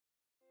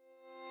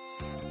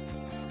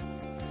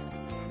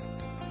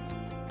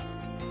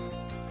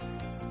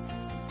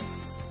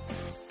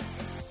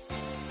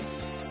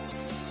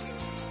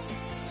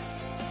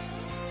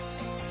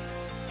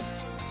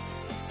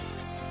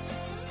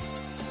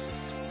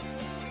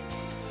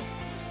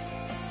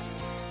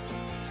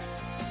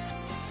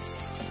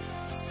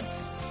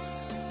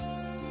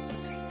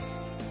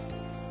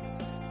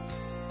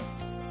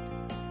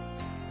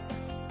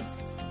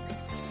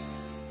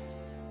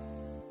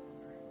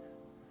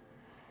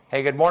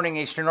Hey, good morning,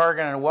 Eastern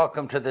Oregon, and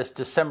welcome to this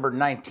December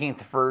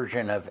 19th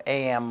version of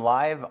AM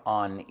Live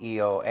on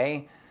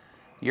EOA.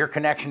 Your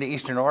connection to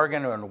Eastern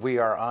Oregon, and we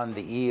are on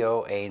the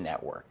EOA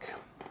network.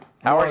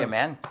 How are you,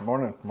 man?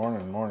 Morning.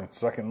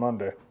 Second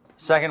Monday.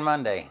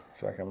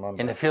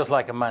 And it feels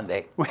like a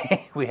Monday.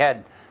 We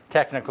had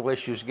technical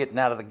issues getting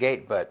out of the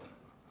gate, but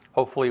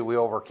hopefully we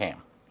overcame.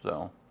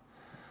 So,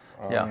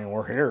 I mean,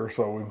 we're here,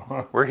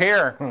 so we're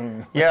here.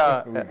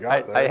 Yeah,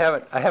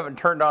 I haven't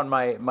turned on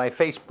my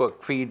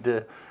Facebook feed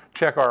to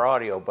check our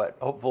audio, but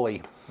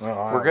hopefully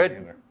we're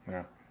good.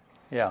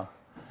 Yeah.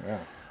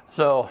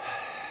 So,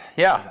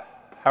 yeah,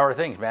 how are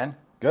things, man?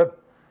 Good.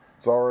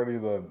 It's already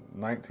the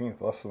 19th,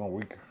 less than a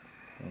week,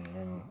 and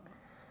in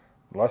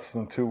less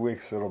than 2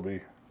 weeks it'll be.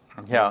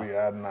 We'll be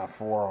adding that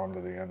 4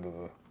 onto the end of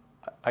the.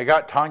 I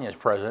got Tanya's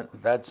present.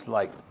 That's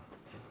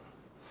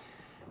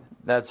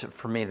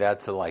for me.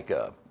 That's like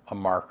a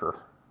marker.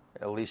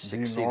 At least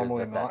succeeded. Do you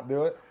normally not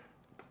do it?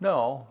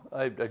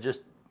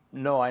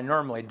 No, I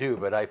normally do,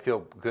 but I feel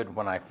good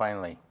when I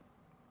finally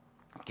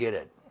get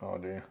it. Oh,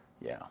 do you?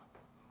 Yeah.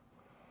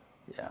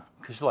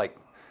 Because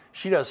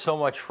she does so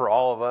much for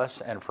all of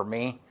us, and for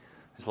me,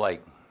 it's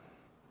like,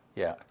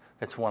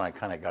 it's one I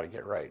kind of got to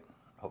get right.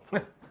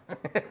 Hopefully.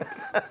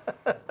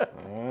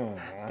 All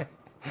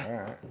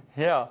right.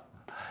 Yeah.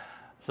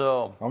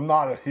 So I'm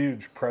not a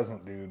huge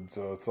present dude,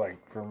 so it's like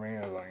for me,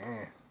 it's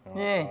like,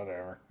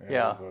 whatever. It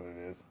is what it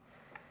is.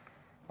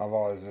 I've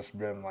always just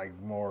been like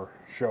more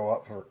show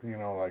up for,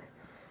 like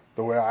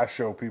the way I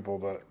show people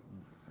that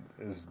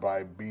is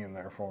by being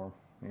there for them.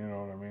 You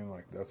know what I mean?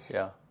 Like that's.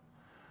 Yeah.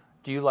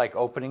 Do you like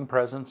opening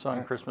presents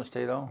on Christmas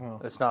Day though? No.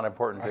 It's not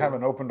important. I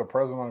haven't opened a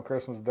present on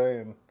Christmas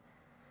Day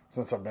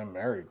since I've been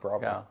married,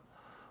 probably. Yeah.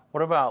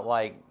 What about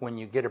like when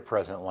you get a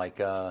present, like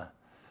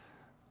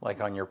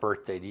on your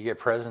birthday? Do you get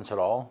presents at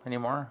all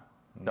anymore?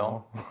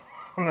 No?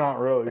 Not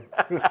really.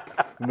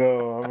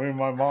 No, I mean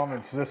my mom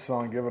insists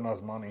on giving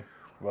us money,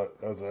 but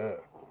that's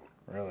it,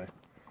 really.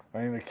 I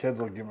mean the kids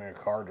will give me a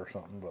card or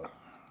something, but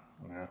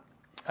yeah.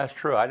 That's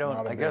true. I don't.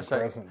 Not a I big guess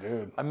present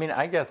dude. I mean,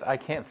 I guess I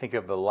can't think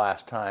of the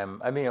last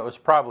time. I mean, it was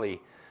probably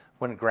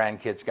when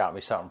grandkids got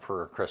me something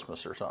for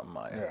Christmas or something.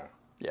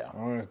 Yeah. I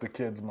mean, if the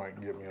kids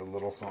might give me a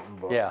little something,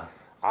 but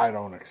I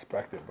don't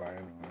expect it by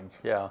any means.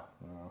 Yeah.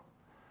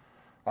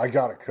 I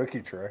got a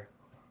cookie tray,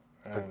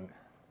 and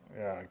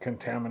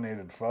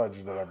contaminated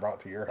fudge that I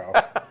brought to your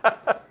house,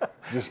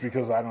 just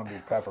because I don't do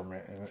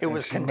peppermint.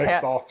 And she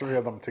mixed all 3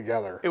 of them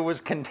together. It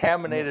was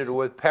contaminated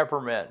with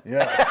peppermint.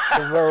 Yeah,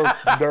 because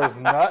there was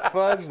nut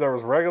fudge, there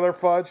was regular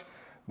fudge,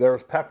 there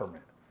was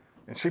peppermint,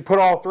 and she put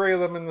all 3 of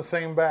them in the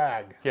same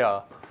bag.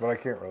 Yeah. But I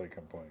can't really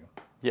complain.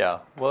 Yeah.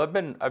 Well, I've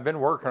been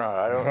working on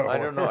it. I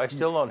don't know. I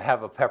still don't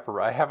have a pepper.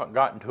 I haven't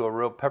gotten to a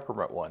real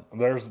peppermint one.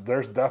 There's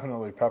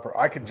definitely pepper.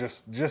 I could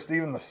just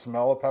even the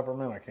smell of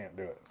peppermint, I can't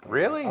do it.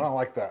 Really? I don't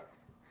like that.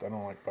 I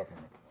don't like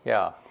peppermint.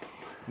 Yeah.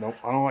 Nope.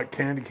 I don't like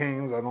candy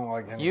canes. I don't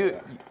like any of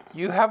that.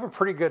 You have a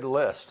pretty good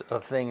list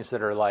of things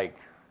that are like,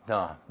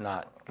 no,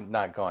 not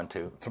going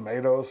to.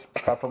 Tomatoes,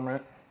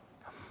 peppermint.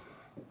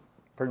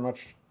 Pretty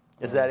much.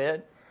 Is that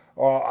it?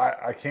 Well,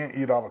 I can't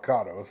eat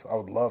avocados. I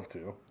would love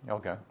to.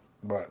 Okay.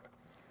 But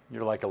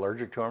you're like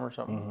allergic to them or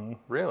something? Mm-hmm.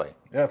 Really?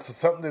 Yeah, it's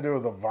something to do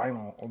with a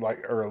vinyl,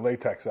 or a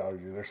latex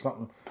allergy. There's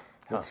something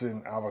that's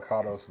in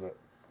avocados that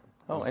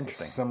is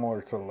interesting.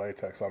 Similar to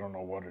latex. I don't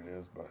know what it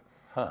is, but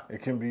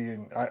it can be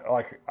in.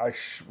 I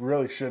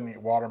really shouldn't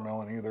eat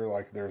watermelon either.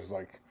 Like there's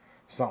like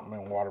something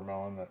in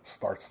watermelon that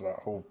starts that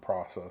whole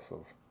process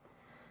of.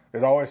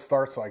 It always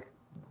starts like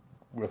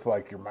with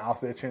like your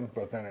mouth itching,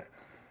 but then it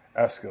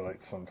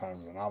escalates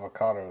sometimes. And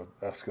avocado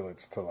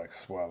escalates to like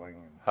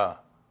swelling.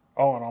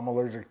 Oh, and I'm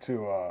allergic to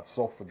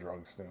sulfa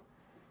drugs, too.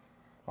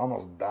 I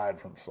almost died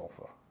from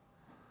sulfa.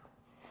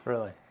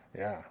 Really?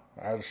 Yeah.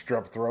 I had a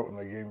strep throat, and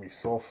they gave me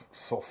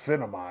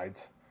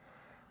sulfonamides.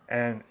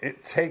 And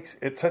it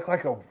took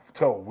like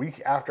till a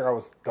week after I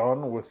was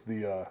done with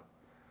the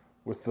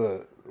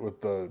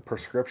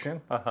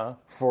prescription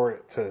for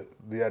it to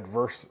the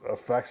adverse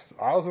effects.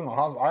 I was in the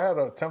hospital. I had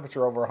a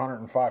temperature over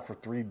 105 for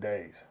 3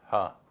 days.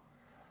 Up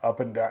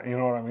and down. You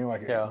know what I mean?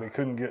 Like they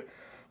couldn't get.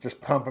 Just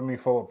pumping me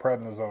full of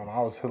prednisone. I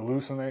was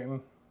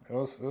hallucinating. It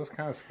was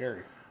kind of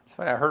scary. It's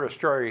funny. I heard a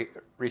story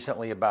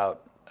recently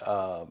about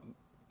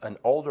an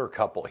older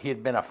couple. He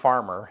had been a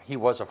farmer. He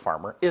was a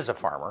farmer. Is a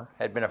farmer.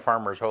 Had been a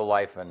farmer his whole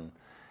life, and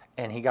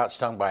he got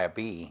stung by a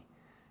bee,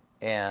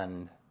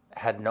 and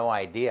had no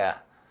idea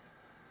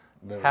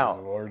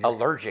how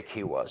allergic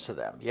he was to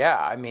them. Yeah,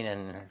 I mean,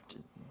 and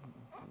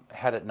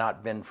had it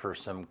not been for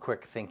some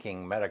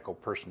quick-thinking medical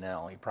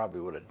personnel, he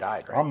probably would have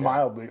died right I'm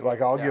mildly,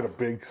 I'll get a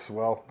big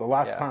swell. The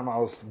last time I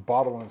was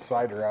bottling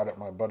cider out at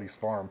my buddy's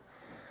farm,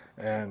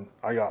 and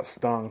I got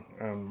stung,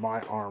 and my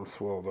arm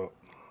swelled up.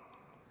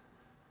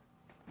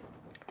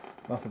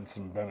 Nothing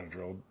some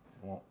Benadryl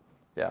won't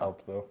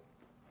help, though.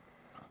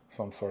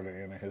 Some sort of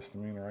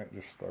antihistamine, right?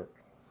 Just start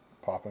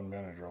popping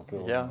Benadryl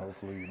pills, and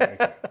hopefully you make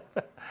it.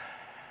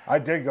 I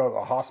did go to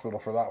the hospital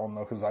for that one,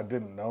 though, because I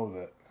didn't know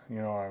that.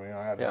 You know what I mean?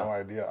 I had no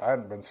idea. I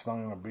hadn't been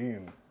stung in a bee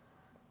in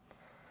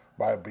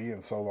by a bee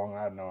in so long.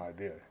 I had no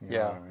idea. You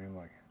know what I mean?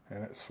 Like,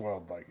 and it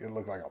swelled like it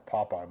looked like a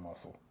Popeye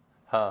muscle.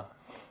 Huh.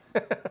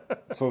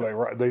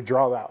 So they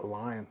draw that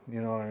line.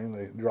 You know what I mean?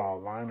 They draw a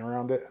line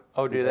around it.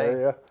 Oh, do they?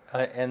 Area,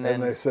 and then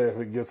they say if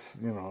it gets,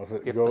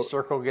 if the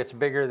circle gets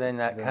bigger, then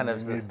that then kind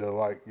of you need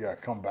to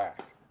come back.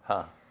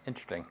 Huh.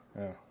 Interesting.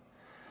 Yeah.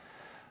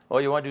 Well,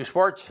 you want to do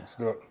sports? Let's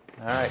do it.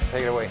 All right,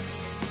 take it away.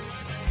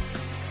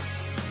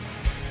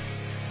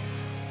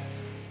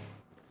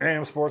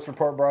 AM Sports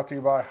Report brought to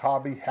you by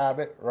Hobby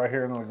Habit right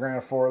here in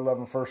LeGrand,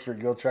 411 First Street.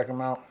 Go check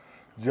them out.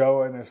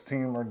 Joe and his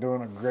team are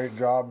doing a great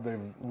job. They've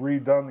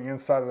redone the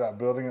inside of that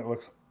building. It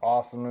looks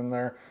awesome in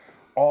there.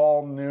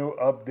 All new,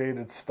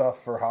 updated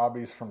stuff for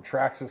hobbies, from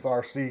Traxxas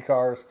RC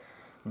cars,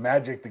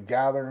 Magic the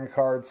Gathering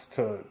cards,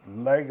 to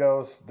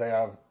Legos. They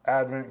have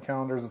advent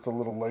calendars. It's a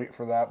little late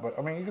for that, but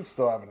I mean, you can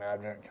still have an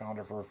advent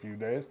calendar for a few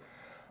days.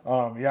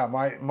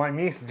 My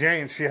niece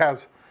Jane, she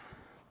has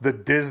the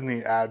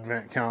Disney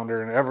advent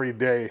calendar, and every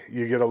day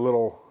you get a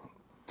little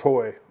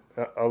toy,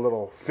 a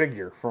little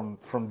figure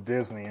from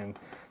Disney, and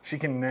she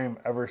can name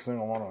every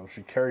single one of them.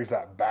 She carries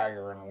that bag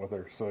around with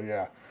her. So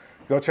yeah,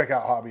 go check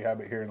out Hobby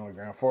Habit here in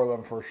LeGrand,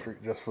 411 First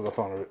Street, just for the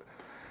fun of it.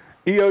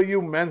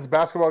 EOU men's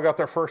basketball got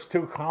their first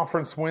 2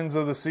 conference wins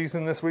of the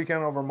season this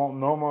weekend over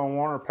Multnomah and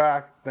Warner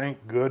Pack. Thank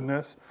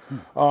goodness.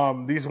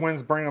 These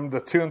wins bring them to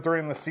 2-3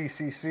 in the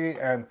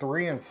CCC and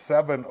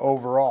 3-7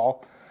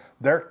 overall.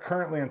 They're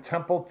currently in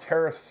Temple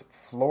Terrace,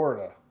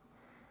 Florida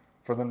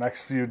for the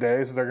next few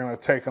days. They're going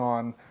to take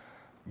on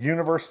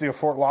University of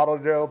Fort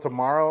Lauderdale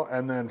tomorrow,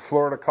 and then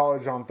Florida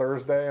College on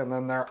Thursday, and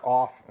then they're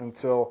off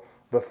until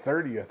the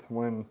 30th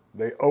when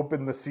they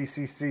open the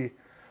CCC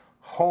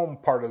home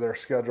part of their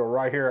schedule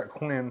right here at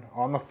Quinn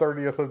on the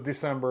 30th of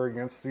December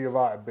against C of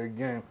I. Big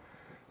game.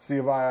 C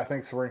of I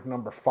think, is ranked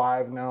number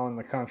 5 now in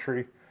the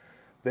country.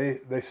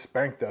 They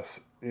spanked us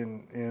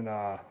in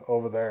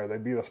over there. They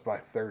beat us by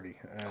 30.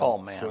 And oh,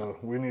 man. So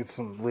we need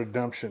some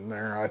redemption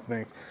there, I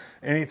think.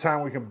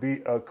 Anytime we can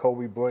beat a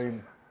Kobe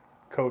Blaine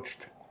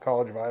coached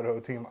College of Idaho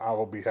team, I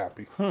will be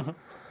happy.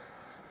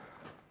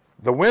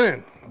 The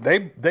women,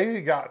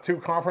 they got 2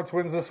 conference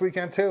wins this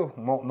weekend too.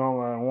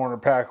 Multnomah and Warner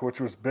Pack, which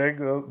was big.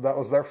 That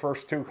was their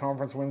first 2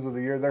 conference wins of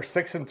the year. They're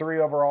 6-3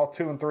 overall,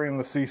 2-3 in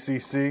the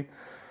CCC.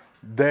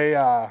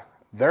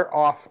 They're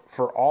off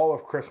for all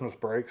of Christmas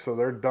break, so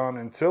they're done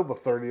until the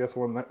 30th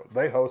when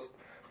they host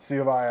C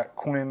of I at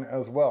Quinn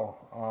as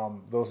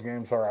well. Those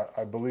games are,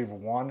 I believe,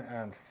 1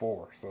 and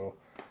 4. So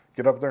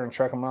get up there and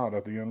check them out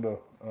at the end of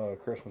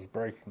Christmas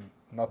break.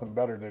 Nothing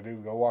better to do.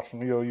 Go watch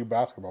some EOU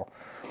basketball.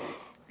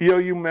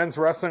 EOU men's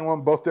wrestling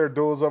won both their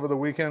duels over the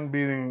weekend,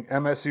 beating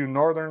MSU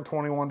Northern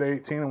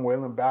 21-18 and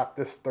Wayland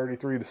Baptist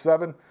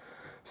 33-7.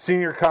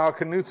 Senior Kyle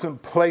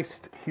Knutson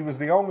placed. He was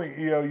the only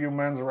EOU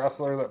men's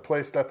wrestler that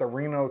placed at the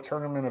Reno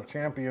Tournament of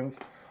Champions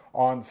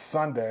on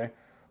Sunday.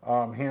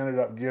 He ended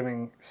up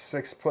getting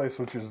 6th place,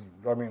 which is,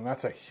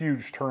 that's a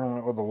huge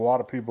tournament with a lot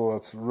of people.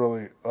 That's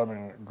really,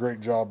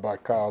 great job by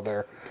Kyle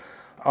there.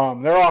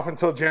 They're off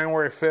until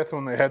January 5th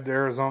when they head to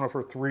Arizona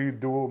for 3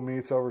 dual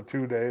meets over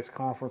 2 days,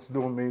 conference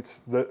dual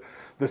meets. The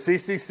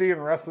CCC in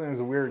wrestling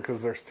is weird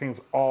because there's teams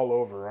all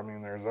over.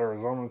 There's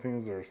Arizona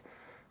teams, there's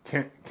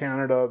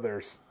Canada,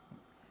 there's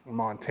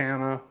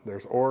Montana,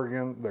 there's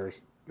Oregon,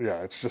 there's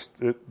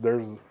a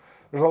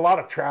lot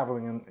of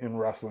traveling in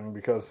wrestling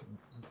because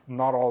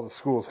not all the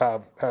schools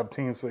have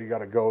teams, so you got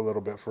to go a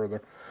little bit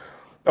further.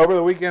 Over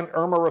the weekend,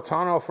 Irma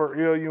Rotano for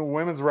EOU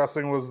women's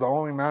wrestling was the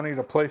only Mountie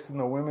to place in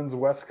the Women's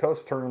West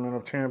Coast Tournament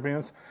of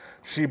Champions.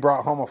 She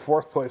brought home a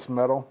 4th place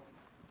medal.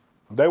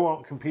 They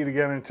won't compete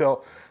again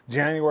until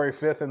January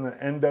 5th in the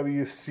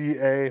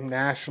NWCA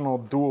National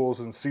Duels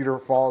in Cedar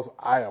Falls,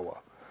 Iowa.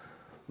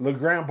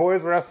 LeGrand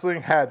boys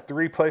wrestling had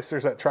 3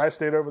 placers at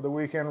Tri-State over the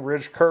weekend.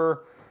 Ridge Kerr,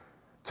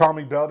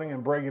 Tommy Belding,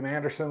 and Bragan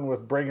Anderson,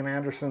 with Bragan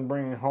Anderson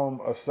bringing home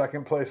a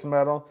 2nd place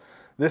medal.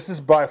 This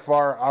is by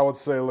far, I would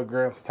say,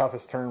 LeGrand's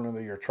toughest tournament of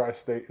the year.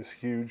 Tri-State is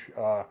huge.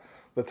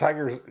 The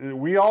Tigers,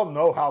 we all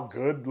know how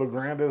good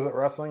LeGrand is at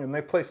wrestling, and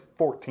they placed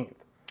 14th.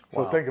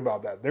 So think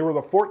about that. They were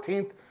the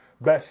 14th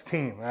best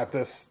team at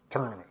this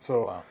tournament.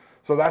 So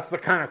that's the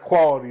kind of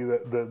quality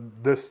that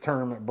this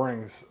tournament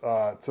brings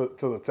to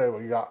the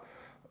table. You got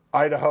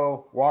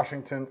Idaho,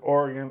 Washington,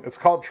 Oregon. It's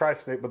called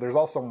Tri-State, but there's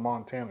also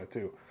Montana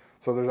too.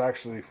 So there's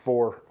actually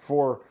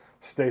four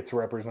states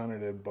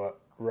represented, but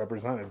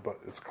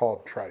it's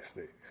called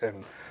Tri-State.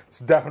 And it's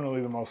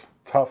definitely the most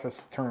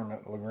toughest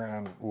tournament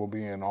LeGrand will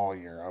be in all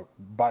year,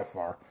 by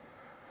far.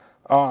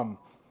 So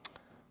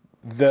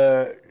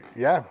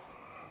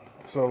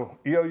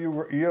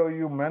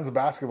EOU men's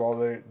basketball,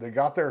 they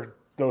got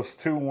those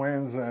 2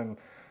 wins, and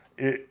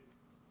it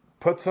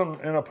puts them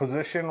in a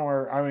position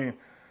where,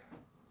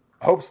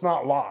 hope's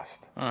not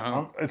lost.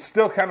 It's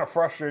still kind of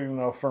frustrating,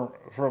 though,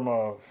 from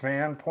a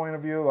fan point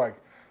of view. Like,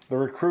 the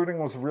recruiting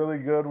was really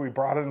good. We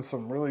brought in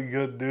some really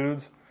good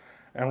dudes,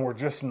 and we're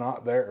just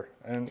not there.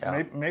 And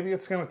maybe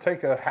it's going to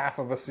take a half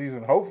of a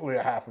season, hopefully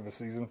a half of a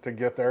season, to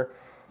get there.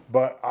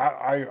 But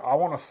I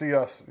want to see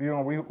us,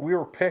 we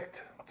were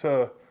picked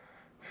to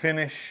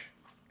finish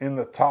in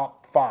the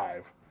top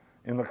 5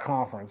 in the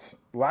conference.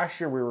 Last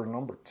year we were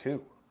number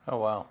 2. Oh,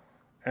 wow.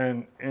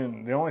 And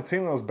the only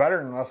team that was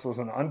better than us was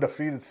an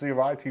undefeated C of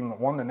I team that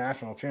won the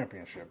national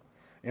championship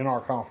in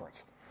our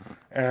conference.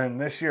 And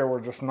this year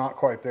we're just not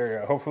quite there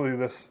yet. Hopefully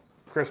this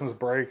Christmas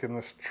break and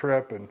this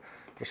trip and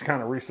just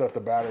kind of reset the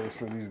batteries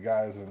for these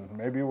guys, and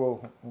maybe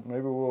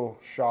we'll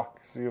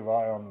shock C of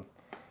I on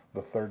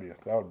the 30th.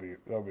 That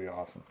would be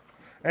awesome.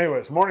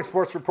 Anyways, Morning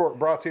Sports Report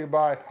brought to you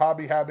by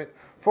Hobby Habit,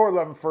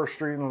 411 First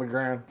Street in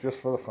LeGrand, just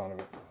for the fun of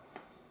it.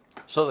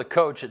 So the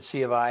coach at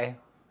C of I,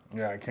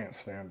 yeah, I can't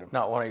stand him.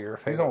 not one of your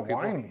He's favorite a people?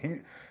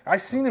 whiny. I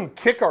seen him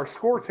kick our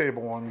score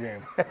table one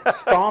game,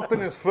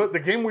 stomping his foot. The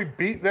game we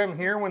beat them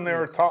here when they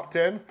were top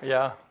 10.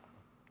 Yeah.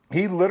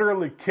 He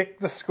literally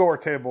kicked the score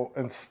table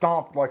and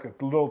stomped like a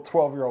little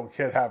 12-year-old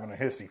kid having a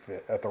hissy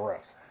fit at the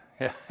refs.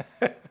 Yeah.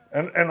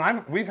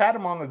 and we've had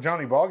him on the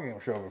Johnny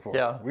Ballgame show before.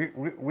 Yeah.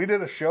 We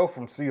did a show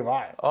from C of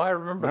I. Oh, I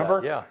remember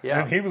Remember? that.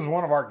 Yeah. And he was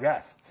one of our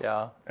guests.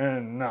 Yeah.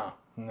 And nah,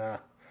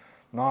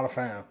 not a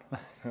fan.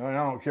 I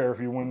don't care if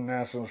you win the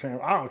national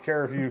championship. I don't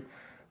care if you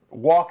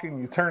walk and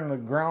you turn the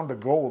ground to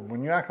gold.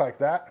 When you act like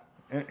that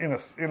in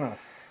a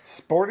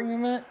sporting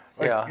event,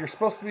 you're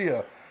supposed to be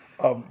a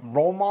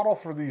role model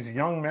for these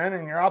young men,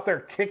 and you're out there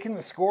kicking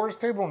the scores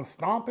table and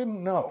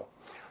stomping? No.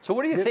 So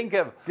what do you think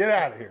of? Get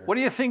out of here. What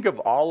do you think of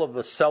all of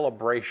the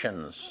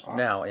celebrations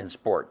now in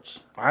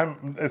sports?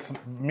 It's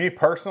me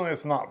personally.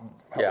 It's not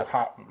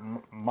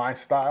my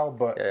style,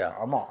 but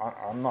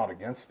I'm not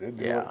against it.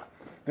 Do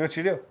what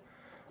you do.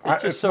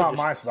 It's not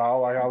my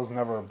style. Like I was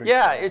never a big.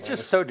 Yeah, it's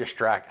just so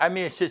distracting. I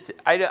mean, it's just.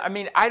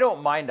 I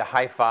don't mind a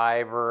high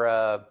five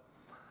or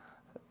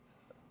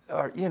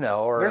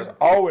There's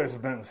always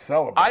been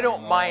celebrating.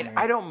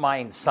 I don't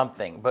mind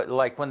something, but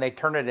like when they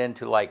turn it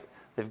into like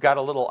they've got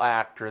a little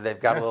act or they've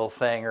got a little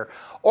thing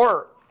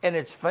or and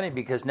it's funny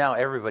because now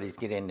everybody's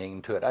getting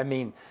into it. I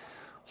mean,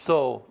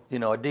 so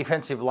a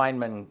defensive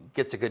lineman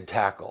gets a good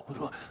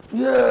tackle.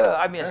 Yeah,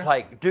 I mean it's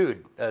like,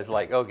 dude, it's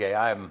like okay,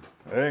 I'm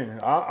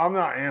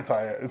not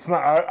anti it. It's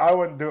not. I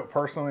wouldn't do it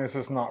personally. It's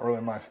just not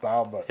really my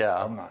style. But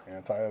I'm not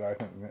anti it. I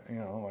think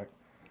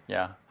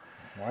yeah.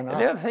 Why not?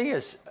 And the other thing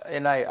is,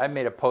 and I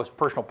made a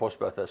personal post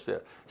about this,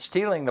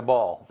 stealing the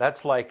ball.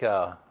 That's like,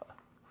 stealing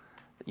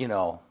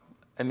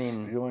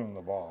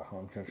the ball.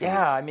 I'm confused.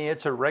 Yeah, I mean,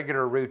 it's a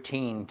regular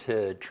routine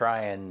to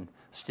try and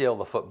steal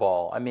the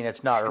football. I mean,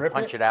 it's not, or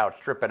punch it out,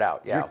 strip it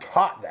out. Yeah. You're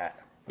taught that.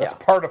 That's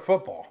part of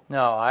football.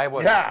 No, I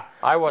wasn't. Yeah.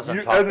 I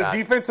wasn't taught that. As a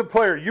defensive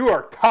player, you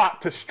are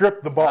taught to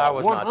strip the ball. I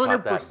was 100%.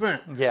 Not taught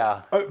that.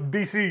 Yeah.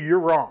 BC, you're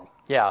wrong.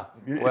 Yeah,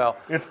 well,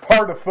 it's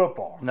part of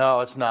football. No,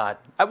 it's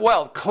not.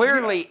 Well,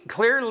 clearly,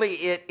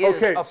 it is.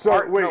 Okay, a so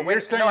part. wait, you're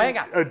saying hang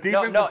on. A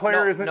defensive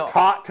player isn't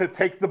taught to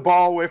take the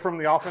ball away from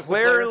the offensive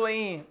player?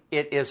 Clearly,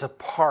 it is a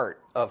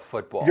part of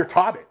football. You're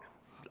taught it.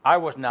 I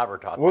was never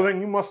taught that. Well, then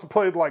you must have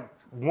played like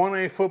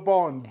 1A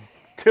football in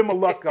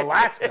Tillamook,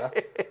 Alaska.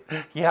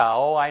 Yeah,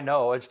 I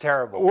know. It's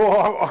terrible.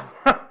 Well,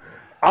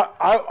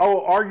 I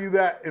will argue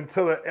that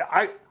until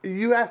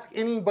you ask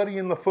anybody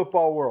in the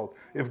football world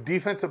if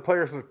defensive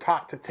players are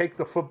taught to take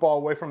the football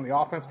away from the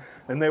offense,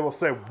 and they will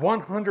say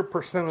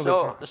 100% of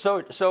the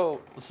time.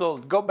 So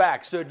go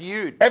back. So do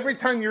you? Every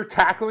time you're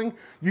tackling,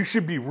 you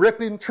should be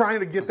ripping, trying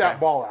to get that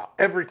ball out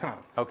every time.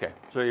 Okay.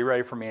 So you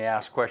ready for me to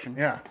ask a question?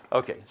 Yeah.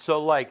 Okay.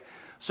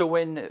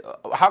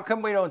 How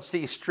come we don't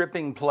see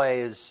stripping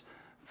plays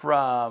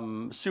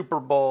from Super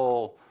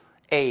Bowl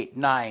 8,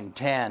 9,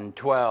 10,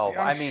 12.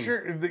 I mean,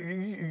 sure the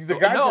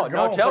guys are going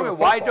no. Tell me,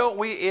 why don't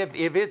we?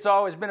 If it's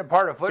always been a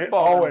part of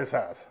football, it always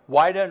has.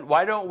 Why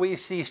don't we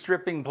see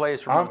stripping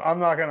plays from? I'm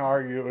not going to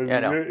argue.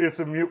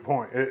 It's a moot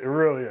point. It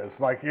really is.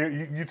 Like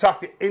you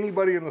talk to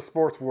anybody in the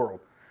sports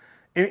world,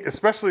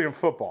 especially in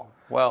football.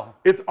 Well,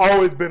 it's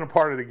always been a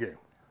part of the game.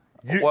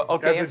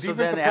 Okay, and so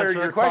then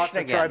answer the question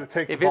again.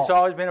 If it's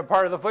always been a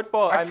part of the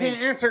football, I can't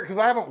answer it because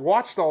I haven't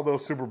watched all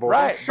those Super Bowls.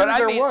 Right, I'm sure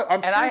but they were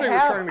trying to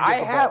get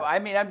the ball. I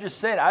mean, I'm just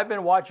saying, I've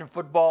been watching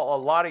football a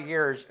lot of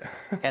years,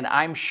 and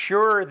I'm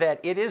sure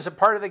that it is a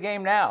part of the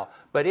game now,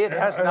 but it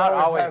has not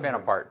always been a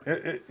part.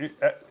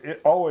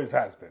 It always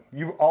has been.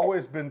 You've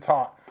always been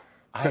taught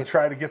to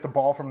try to get the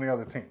ball from the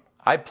other team.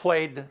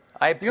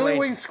 The only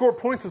way you score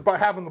points is by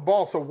having the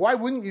ball. So why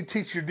wouldn't you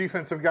teach your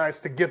defensive guys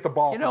to get the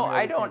ball? From the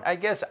other team? I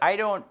guess I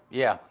don't.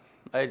 Yeah,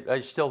 I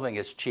still think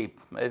it's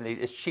cheap.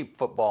 It's cheap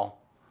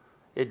football.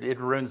 It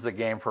ruins the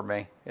game for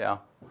me. Yeah.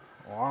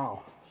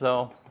 Wow.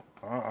 So.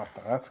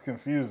 That's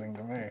confusing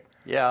to me.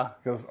 Yeah.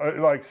 Because,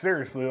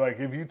 seriously,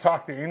 if you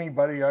talk to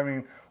anybody, I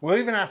mean, we'll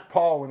even ask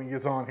Paul when he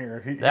gets on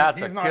here. He's not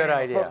even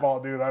a football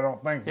dude, I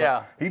don't think.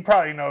 But he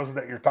probably knows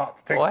that you're taught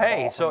to take the ball. Well,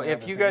 hey, so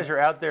if you guys are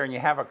out there and you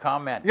have a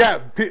comment.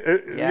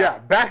 Yeah,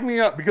 back me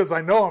up because I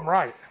know I'm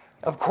right.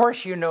 Of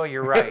course you know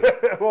you're right.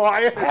 Well,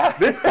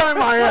 this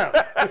time I am.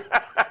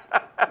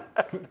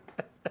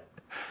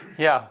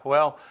 Yeah,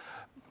 well,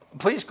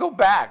 please go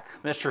back,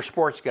 Mr.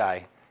 Sports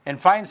Guy, and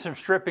find some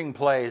stripping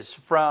plays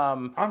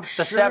from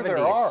the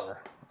 70s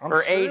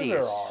or 80s.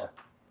 There are.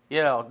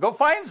 go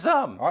find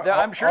some.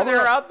 I'm sure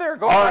they're out there.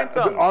 Go find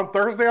some. On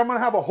Thursday, I'm going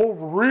to have a whole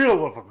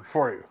reel of them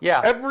for you.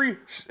 Yeah.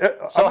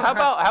 So how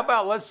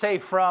about let's say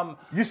from...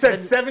 You said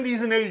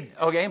 70s and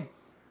 80s. Okay.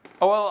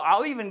 Oh, well,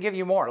 I'll even give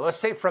you more. Let's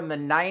say from the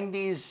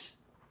 90s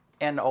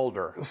and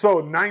older. So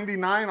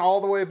 99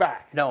 all the way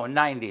back? No,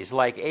 90s,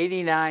 like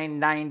 89,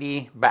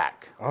 90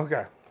 back.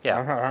 Okay. Yeah.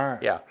 All right.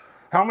 Yeah.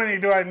 How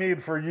many do I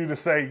need for you to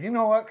say, you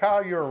know what,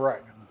 Kyle, you're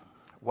right?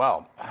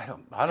 Well, I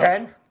don't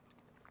 10?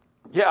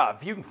 Yeah,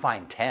 if you can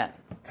find 10.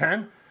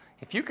 10?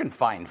 If you can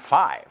find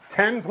 5.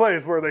 10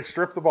 plays where they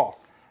strip the ball.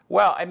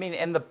 Well, I mean,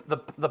 and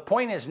the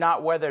point is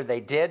not whether they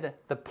did.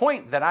 The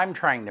point that I'm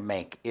trying to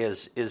make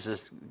is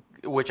this,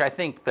 which I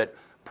think that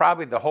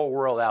probably the whole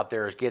world out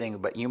there is getting,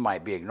 but you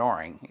might be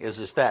ignoring,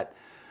 is that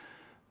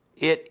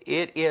it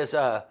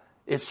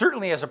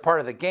certainly is a part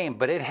of the game,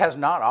 but it has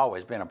not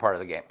always been a part of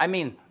the game. I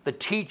mean, the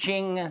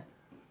teaching,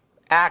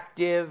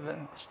 active,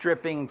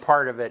 stripping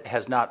part of it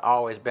has not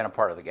always been a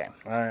part of the game.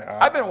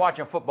 I've been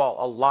watching football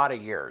a lot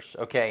of years,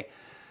 okay?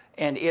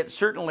 And it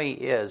certainly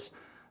is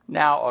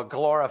now a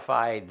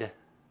glorified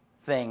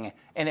thing.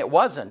 And it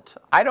wasn't.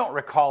 I don't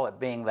recall it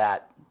being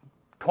that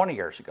 20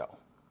 years ago.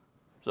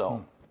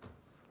 So.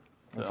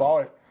 That's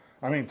all.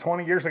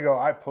 20 years ago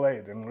I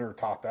played and we were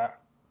taught that.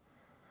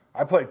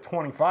 I played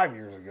 25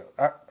 years ago.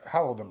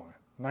 How old am I?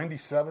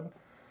 97?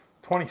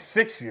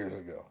 26 years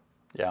ago.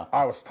 Yeah.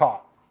 I was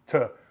taught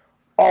to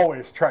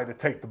always try to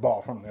take the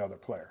ball from the other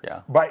player.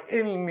 Yeah. By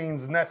any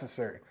means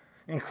necessary,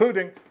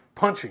 including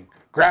punching,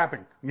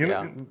 grabbing,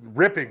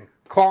 ripping,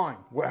 clawing,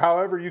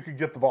 however you could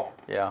get the ball.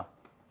 Yeah.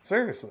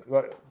 Seriously.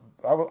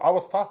 I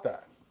was taught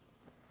that.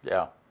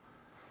 Yeah.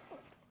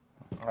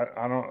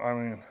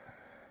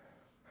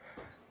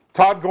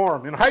 Todd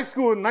Gorham. In high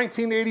school in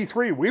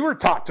 1983, we were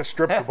taught to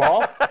strip the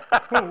ball.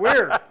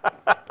 Weird.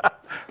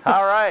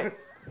 All right.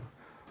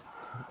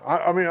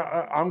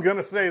 I'm going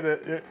to say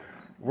that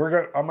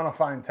I'm going to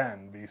find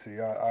 10, BC.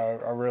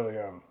 I really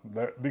am.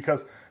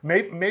 Because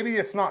maybe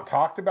it's not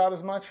talked about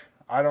as much.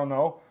 I don't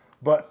know.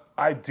 But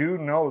I do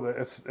know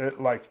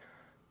that like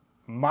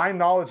my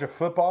knowledge of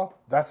football,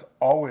 that's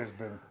always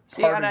been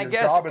part of your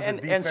job as a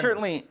defender. And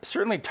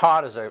certainly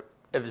Todd is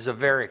a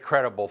very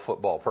credible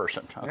football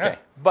person. Okay.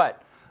 Yeah.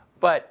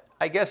 But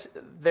I guess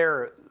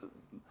there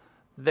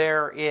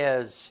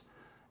is,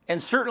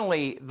 and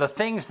certainly the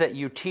things that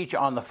you teach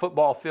on the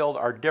football field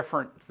are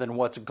different than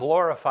what's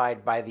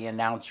glorified by the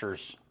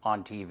announcers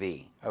on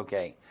TV.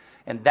 Okay,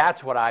 and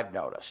that's what I've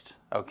noticed.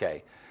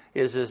 Okay,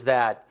 is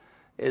that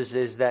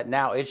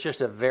now it's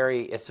just a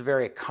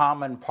very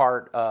common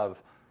part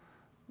of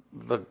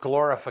the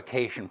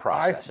glorification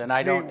process,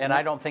 I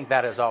don't think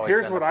that has always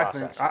been the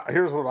process.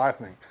 Here's what I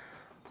think.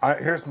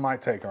 Here's my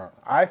take on it.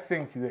 I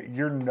think that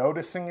you're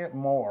noticing it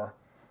more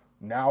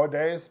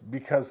nowadays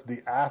because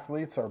the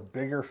athletes are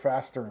bigger,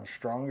 faster, and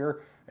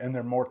stronger, and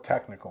they're more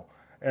technical,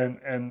 and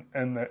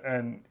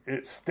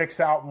it sticks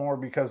out more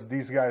because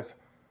these guys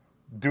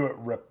do it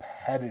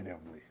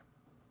repetitively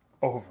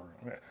over.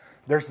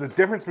 There's the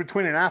difference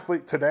between an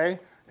athlete today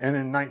and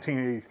in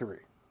 1983.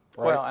 Right?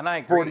 Well, and I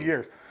agree. 40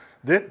 years.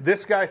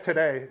 This guy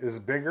today is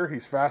bigger,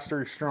 he's faster,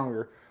 he's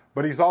stronger,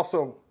 but he's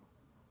also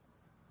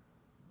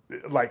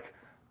like.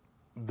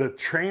 The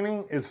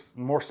training is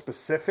more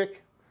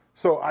specific,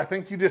 so I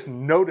think you just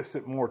notice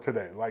it more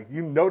today. Like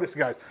you notice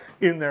guys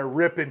in there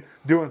ripping,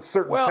 doing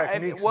certain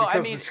techniques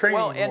because the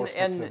training is more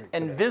specific.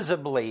 And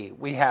visibly,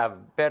 we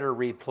have better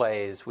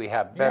replays, we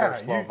have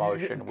better slow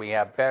motion, we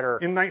have better.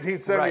 In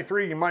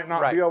 1973, you might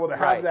not be able to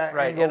have that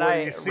angle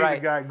where you see the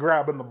guy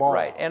grabbing the ball.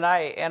 Right, and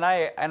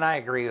I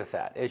agree with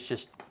that. It's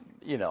just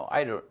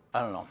I don't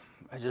know.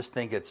 I just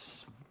think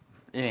it's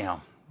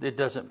it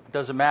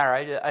doesn't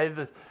matter.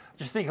 I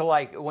just think of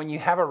like when you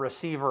have a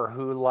receiver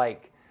who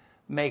like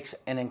makes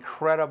an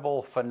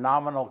incredible,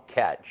 phenomenal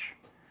catch,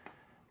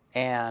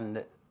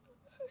 and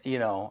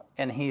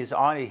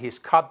he's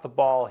caught the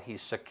ball,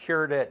 he's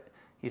secured it,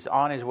 he's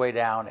on his way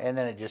down, and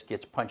then it just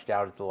gets punched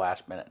out at the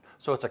last minute.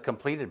 So it's a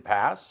completed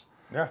pass,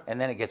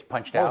 and then it gets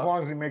punched out. As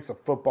long as he makes a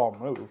football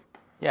move.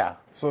 Yeah.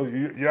 So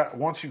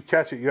once you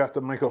catch it, you have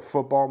to make a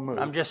football move.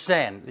 I'm just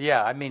saying.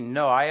 Yeah. I mean,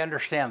 no, I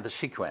understand the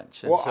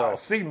sequence. And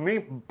see,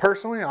 me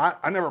personally,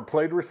 I never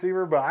played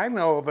receiver, but I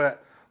know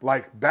that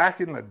like back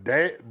in the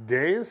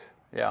days.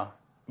 Yeah.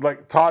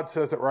 Like Todd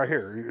says it right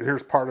here.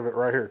 Here's part of it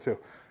right here too.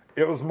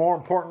 It was more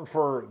important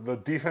for the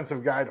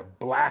defensive guy to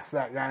blast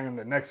that guy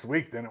into next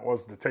week than it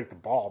was to take the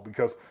ball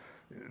because.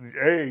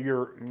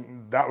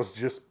 That was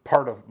just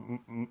part of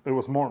it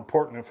was more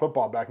important in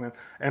football back then.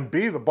 And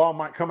B, the ball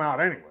might come out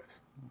anyways.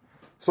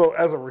 So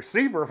as a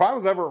receiver, if I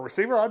was ever a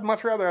receiver, I'd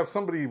much rather have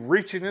somebody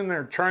reaching in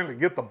there trying to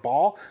get the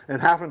ball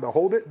and having to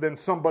hold it than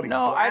somebody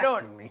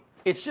blasting me.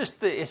 It's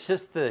just the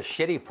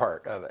shitty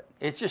part of it.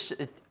 It's just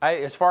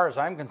as far as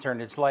I'm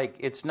concerned, it's like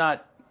it's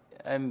not.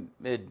 I don't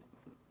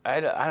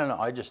know.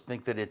 I just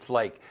think that it's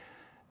like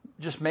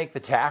just make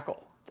the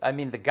tackle. I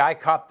mean, the guy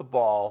caught the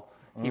ball.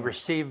 He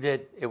received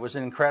it. It was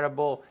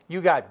incredible.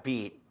 You got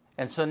beat,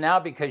 and so now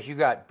because you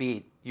got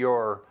beat,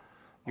 you're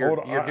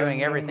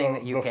doing everything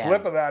that you can. The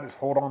flip of that is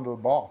hold on to the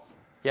ball.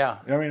 Yeah.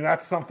 I mean,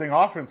 that's something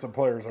offensive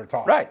players are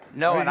taught. Right.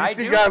 No, I mean, and you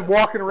see guys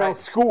walking around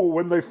school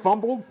when they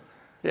fumbled.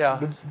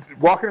 Yeah.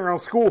 Walking around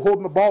school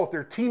holding the ball with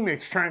their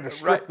teammates trying to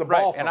strip the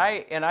ball from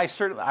them. And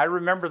I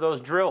remember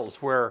those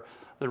drills where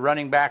the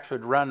running backs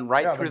would run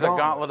through the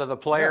gauntlet of the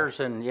players,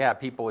 and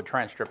people would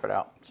try and strip it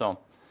out. So,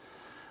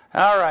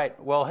 all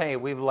right. Well, hey,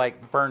 we've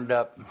burned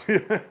up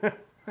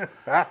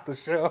half the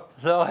show.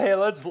 So hey,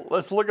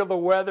 let's look at the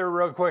weather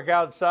real quick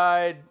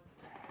outside.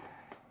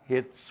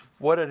 It's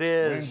what it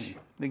is.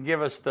 Then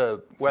give us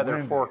the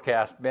weather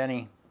forecast,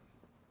 Benny.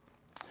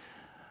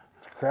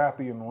 It's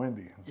crappy and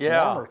windy. It's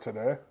warmer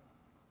today.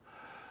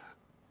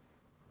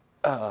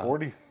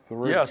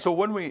 43. Yeah. So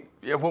when we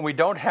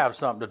don't have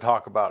something to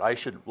talk about, I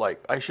should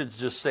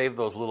just save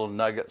those little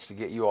nuggets to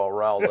get you all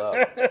riled up.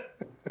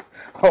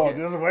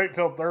 Just wait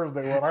till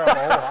Thursday when I have a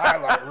whole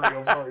highlight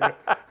reel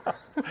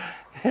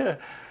for you.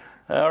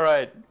 All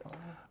right.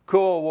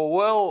 Cool.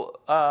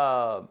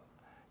 Well,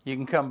 you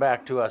can come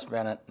back to us,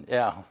 Bennett.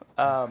 Yeah.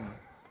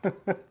 We're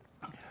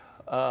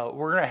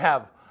going to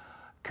have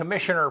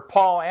Commissioner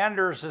Paul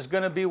Anderes is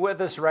going to be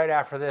with us right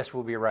after this.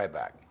 We'll be right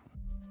back.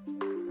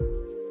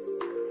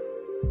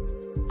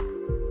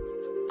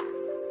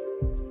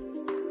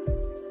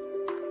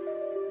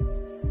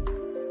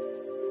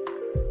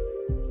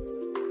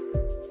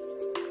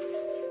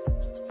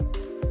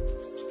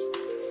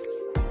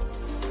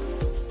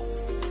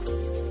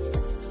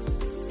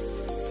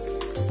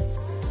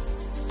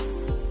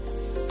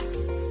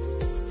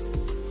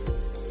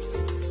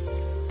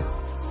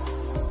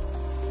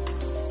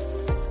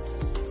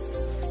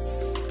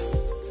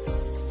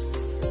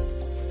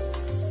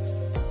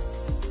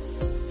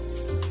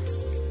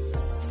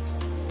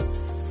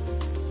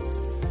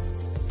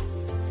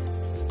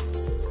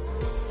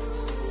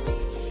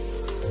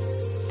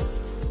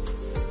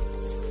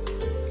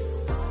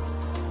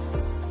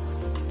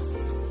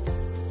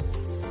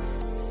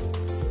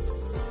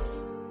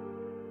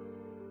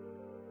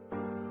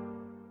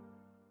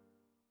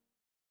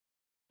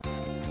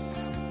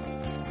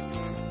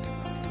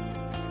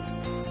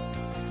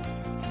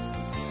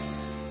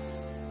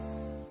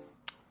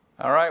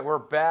 All right, we're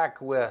back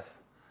with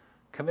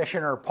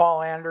Commissioner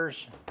Paul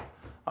Anderes.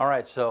 All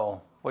right, so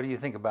what do you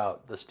think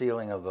about the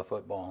stealing of the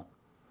football?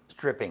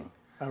 Stripping.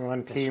 I'm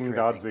on Team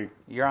Dodsey.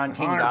 You're on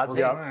Team 100%.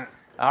 Dodsey?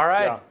 All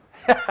right.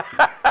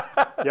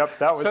 Yeah. Yep,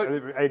 that was,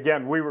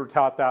 again, we were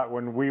taught that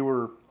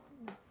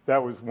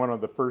that was one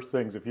of the first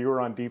things. If you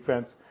were on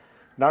defense,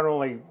 not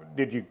only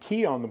did you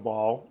key on the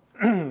ball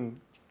to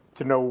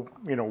know,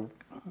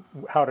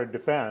 how to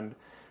defend,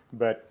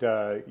 but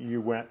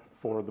you went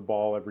for the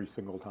ball every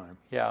single time.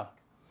 Yeah.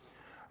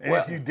 And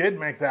if you did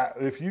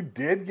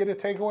get a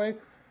takeaway,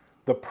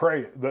 the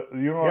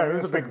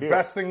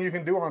best thing you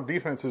can do on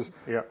defense is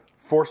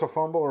force a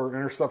fumble or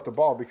intercept a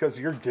ball because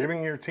you're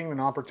giving your team an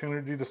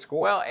opportunity to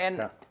score. Well,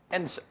 and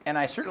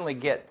I certainly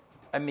get.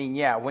 I mean,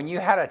 when you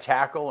had a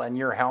tackle and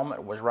your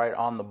helmet was right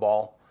on the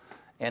ball,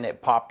 and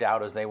it popped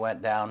out as they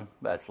went down,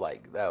 that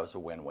was a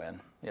win-win,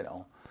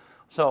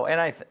 So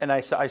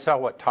I saw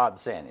what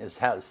Todd's saying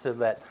so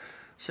that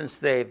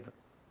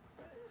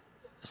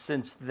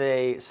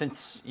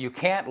since you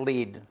can't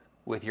lead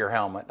with your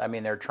helmet, I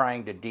mean, they're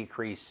trying to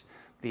decrease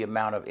the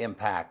amount of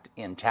impact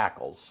in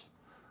tackles,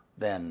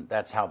 then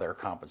that's how they're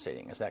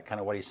compensating. Is that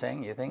kind of what he's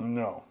saying, you think?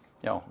 No.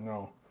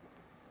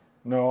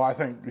 No, I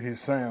think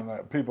he's saying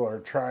that people are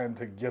trying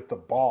to get the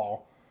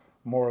ball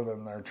more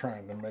than they're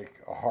trying to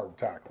make a hard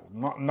tackle.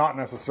 Not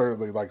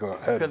necessarily like a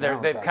head down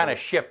they've tackle. kind of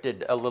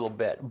shifted a little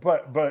bit.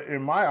 But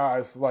in my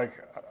eyes,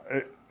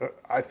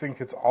 I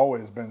think it's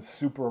always been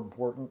super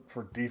important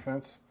for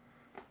defense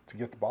to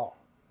get the ball.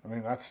 I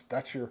mean, that's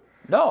your...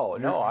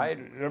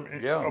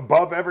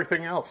 above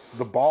everything else,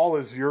 the ball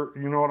is you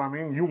know what I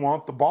mean? You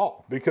want the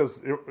ball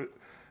because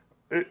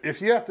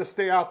if you have to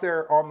stay out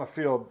there on the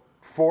field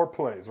 4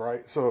 plays,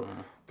 right? So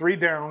 3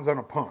 downs and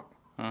a punt.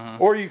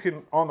 Or you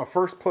can, on the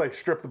first play,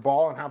 strip the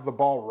ball and have the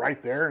ball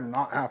right there and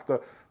not have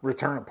to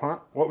return a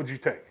punt. What would you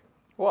take?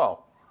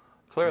 Well,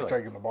 clearly. You're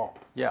taking the ball.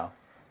 Yeah.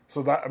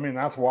 So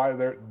that's why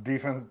their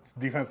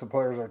defensive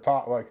players are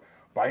taught,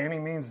 by any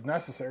means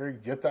necessary,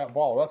 get that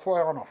ball. That's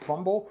why on a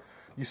fumble,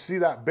 you see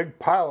that big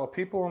pile of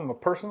people and the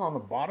person on the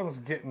bottom is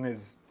getting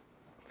his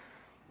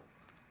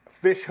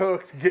fish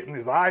hooked, getting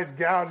his eyes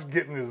gouged,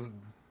 getting his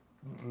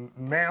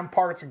man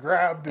parts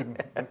grabbed,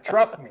 and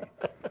trust me,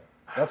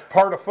 that's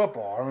part of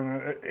football. I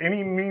mean,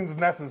 any means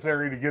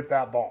necessary to get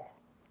that ball.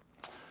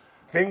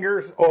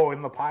 Fingers,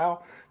 in the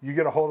pile, you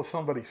get a hold of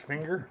somebody's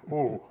finger,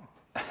 ooh.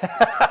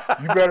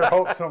 You better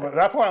hope somebody.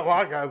 That's why a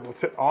lot of guys,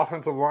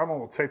 offensive linemen,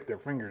 will tape their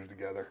fingers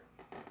together.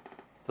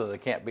 So they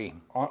can't be.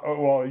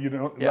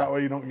 That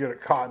way you don't get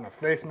it caught in a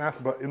face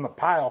mask. But in the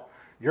pile,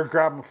 you're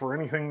grabbing for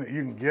anything that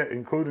you can get,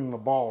 including the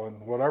ball. And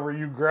whatever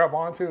you grab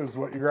onto is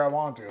what you grab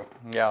onto.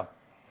 Yeah.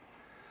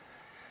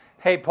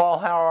 Hey, Paul,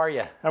 how are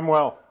you? I'm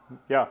well.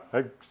 Yeah.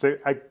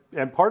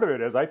 And part of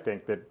it is I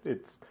think that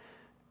it's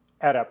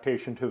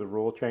adaptation to the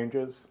rule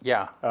changes.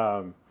 Yeah.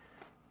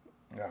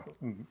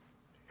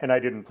 and I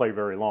didn't play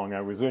very long.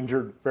 I was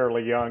injured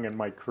fairly young, and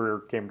my career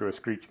came to a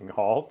screeching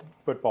halt,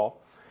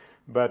 football.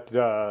 But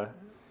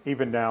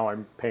even now,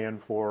 I'm paying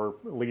for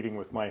leading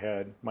with my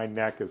head. My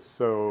neck is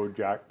so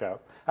jacked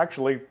up.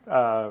 Actually,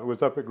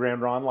 was up at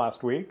Grand Ronde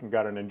last week and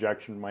got an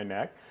injection in my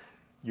neck.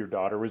 Your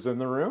daughter was in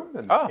the room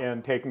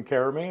and taking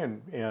care of me,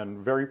 and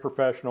very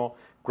professional.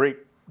 Great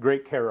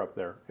care up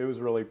there. It was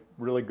really,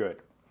 really good.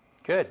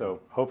 Good. So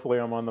hopefully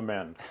I'm on the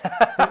mend.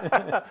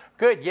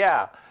 Good,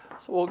 yeah.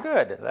 Well,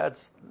 good.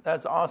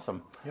 That's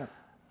awesome. Yeah.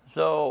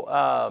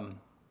 So,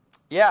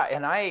 yeah,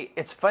 and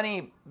it's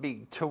funny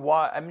to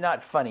watch. I'm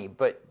not funny,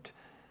 but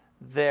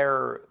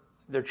they're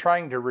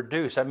trying to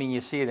reduce. I mean, you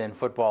see it in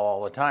football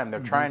all the time. They're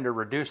trying to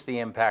reduce the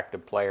impact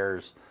of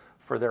players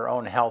for their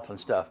own health and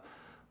stuff.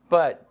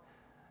 But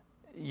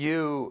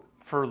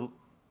for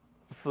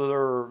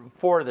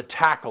the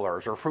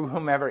tacklers or for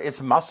whomever,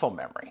 it's muscle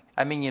memory.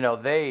 I mean,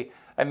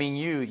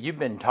 you've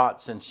been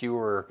taught since you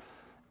were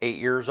 8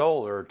 years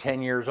old or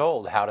 10 years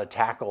old how to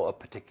tackle a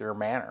particular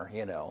manner,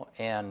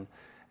 and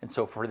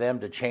so for them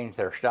to change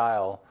their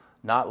style,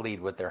 not lead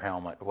with their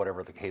helmet,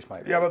 whatever the case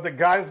might be. Yeah, but the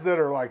guys that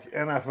are like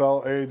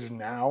NFL age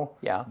now,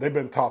 yeah, they've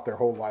been taught their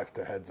whole life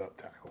to heads up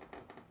tackle.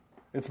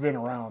 It's been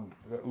around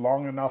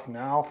long enough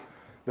now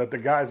that the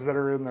guys that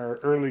are in their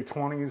early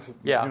 20s,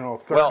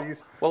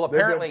 30s, well,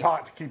 apparently, they've been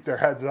taught to keep their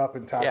heads up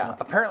and tackle. Yeah,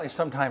 apparently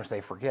sometimes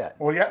they forget.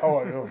 Well, yeah, of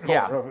course.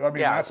 Yeah, I mean,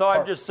 yeah. So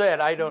I've just said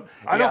I don't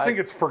think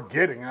it's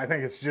forgetting. I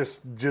think it's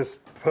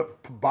just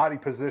body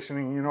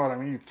positioning. You know what I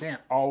mean? You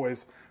can't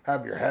always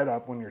have your head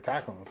up when you're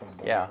tackling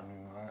somebody. Yeah.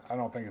 I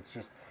don't think it's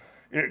just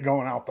it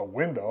going out the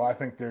window. I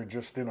think they're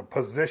just in a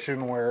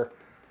position where,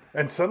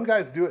 and some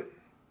guys do it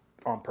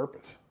on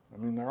purpose. I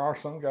mean, there are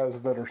some guys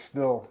that are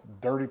still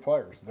dirty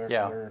players.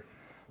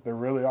 There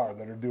really are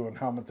that are doing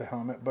helmet to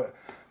helmet. But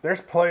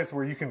there's plays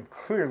where you can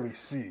clearly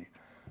see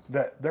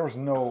that there was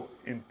no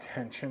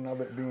intention of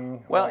it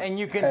being and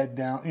you can head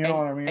down. You know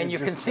what I mean? And you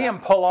can see them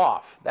pull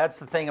off. That's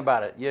the thing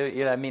about it.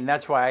 You know, I mean,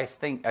 that's why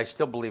I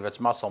still believe it's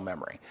muscle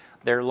memory.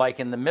 They're like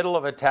in the middle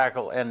of a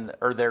tackle,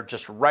 or they're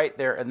just right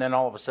there, and then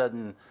all of a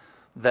sudden,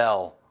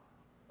 at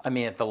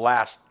the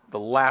last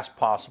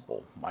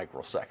possible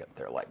microsecond,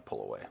 they're like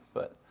pull away.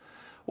 But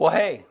well,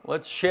 hey,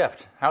 let's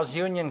shift. How's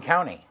Union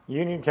County?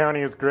 Union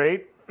County is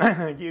great.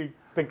 You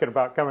thinking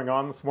about coming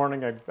on this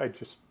morning? I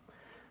just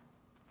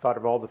thought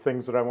of all the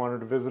things that I wanted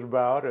to visit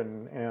about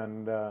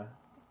and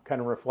kind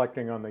of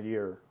reflecting on the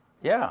year.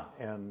 Yeah.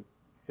 And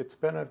it's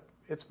been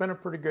a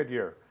pretty good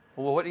year.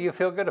 Well, what do you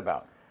feel good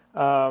about?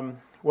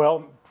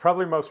 Well,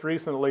 probably most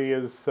recently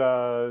is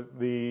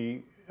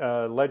the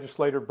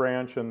legislative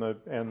branch and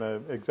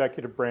the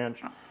executive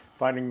branch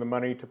finding the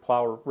money to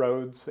plow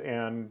roads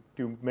and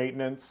do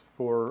maintenance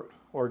for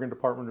Oregon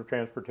Department of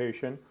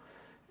Transportation.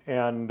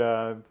 And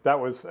that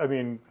was,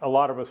 a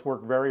lot of us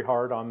worked very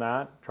hard on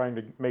that, trying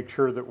to make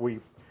sure that we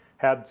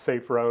had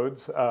safe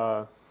roads.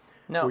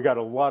 We got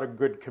a lot of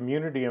good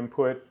community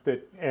input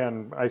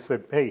and I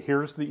said, hey,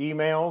 here's the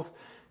emails.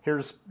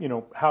 Here's,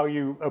 how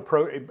you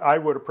approach. I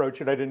would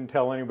approach it. I didn't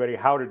tell anybody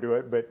how to do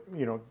it, but,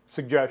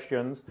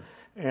 suggestions.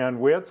 And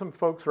we had some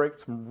folks write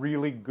some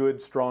really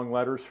good, strong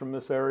letters from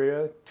this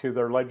area to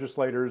their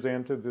legislators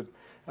and to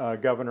the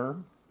governor.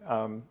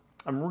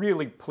 I'm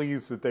really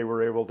pleased that they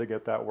were able to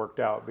get that worked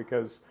out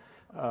because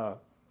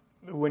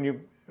when you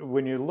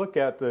look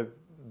at the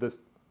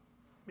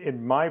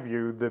in my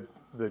view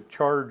the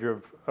charge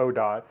of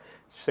ODOT,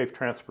 safe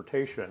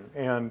transportation,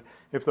 and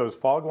if those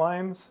fog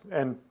lines,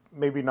 and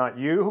maybe not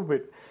you,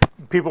 but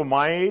people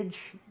my age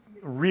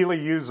really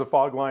use the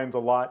fog lines a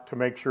lot to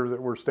make sure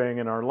that we're staying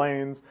in our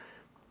lanes.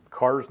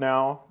 Cars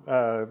now,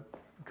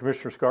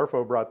 Commissioner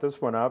Scarfo brought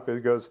this one up.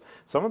 It goes,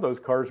 some of those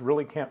cars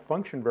really can't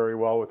function very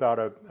well without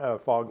a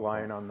fog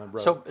line on the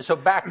road. So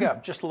back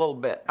up just a little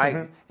bit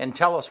and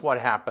tell us what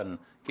happened.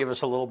 Give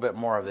us a little bit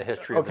more of the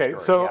history of the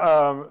story. Okay,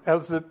 so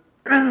as the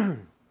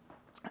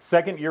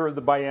second year of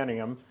the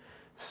biennium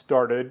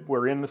started,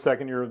 we're in the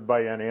second year of the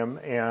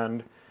biennium,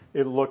 and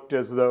it looked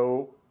as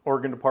though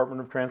Oregon Department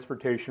of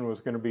Transportation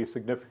was going to be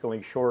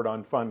significantly short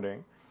on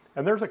funding.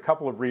 And there's a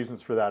couple of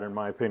reasons for that, in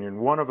my opinion.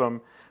 One of them,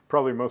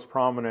 probably most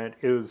prominent,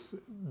 is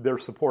they're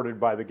supported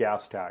by the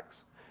gas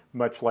tax,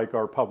 much like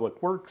our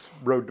Public Works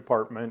Road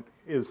Department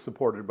is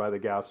supported by the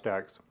gas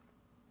tax.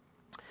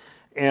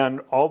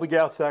 And all the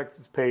gas tax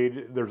is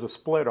paid, there's a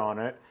split on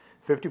it.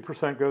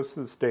 50% goes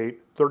to the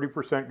state,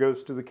 30%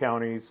 goes to the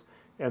counties,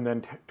 and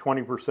then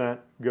 20%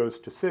 goes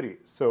to cities.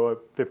 So a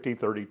 50,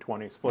 30,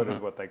 20 split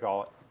is what they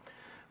call it.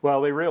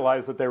 Well, they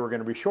realized that they were going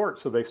to be short,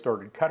 so they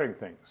started cutting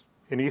things.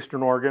 In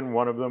Eastern Oregon,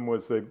 one of them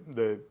was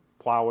the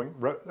plowing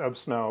of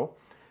snow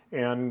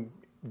and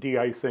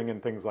de-icing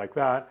and things like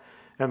that.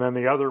 And then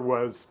the other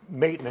was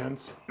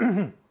maintenance,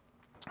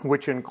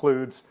 which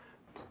includes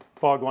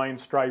fog line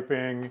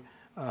striping,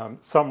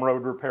 some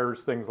road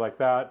repairs, things like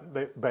that.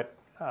 But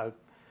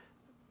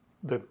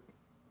the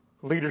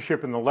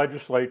leadership in the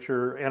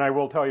legislature, and I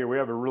will tell you, we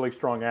have a really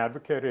strong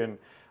advocate in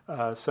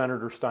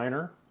Senator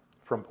Steiner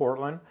from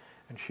Portland,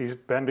 and she's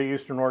been to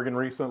Eastern Oregon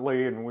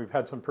recently, and we've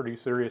had some pretty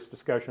serious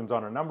discussions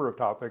on a number of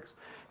topics,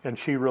 and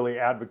she really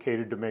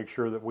advocated to make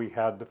sure that we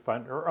had the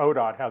fund, or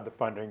ODOT had the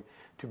funding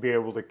to be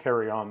able to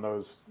carry on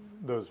those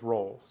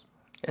roles.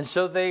 And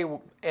so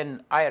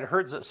I had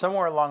heard that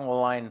somewhere along the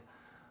line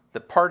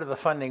that part of the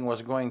funding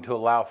was going to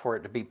allow for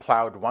it to be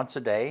plowed once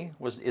a day.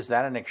 Is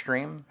that an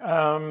extreme?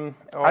 I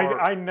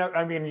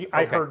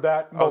heard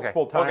that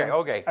multiple times.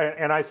 Okay.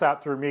 And I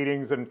sat through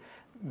meetings, and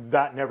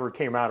that never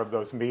came out of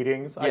those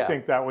meetings. Yeah. I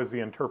think that was the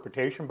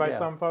interpretation by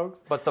some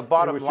folks. But the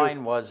bottom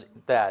line was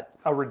that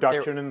a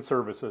reduction in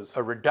services,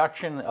 a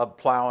reduction of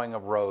plowing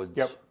of roads.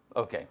 Yep.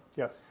 Okay.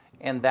 Yes.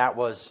 And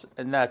that's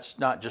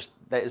not just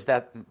that. Is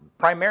that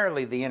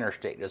primarily the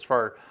interstate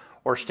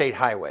or state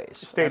highways?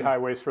 State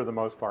highways for the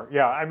most part.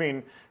 Yeah, I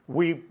mean,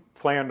 we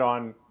planned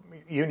on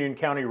Union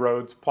County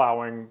roads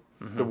plowing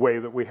the way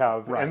that we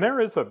have. Right. And there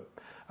is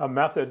a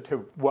method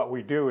to what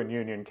we do in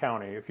Union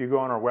County. If you go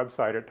on our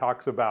website, it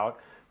talks about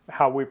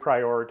how we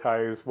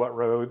prioritize what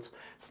roads.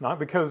 It's not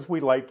because we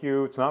like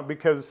you. It's not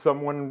because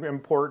someone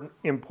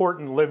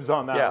important lives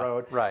on that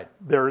road. Right.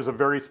 There is a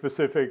very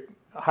specific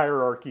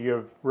hierarchy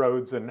of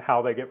roads and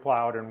how they get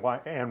plowed and why,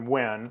 and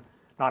when,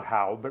 not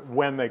how, but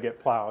when they get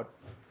plowed.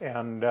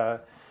 And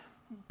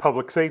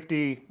public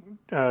safety,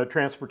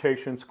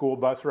 transportation, school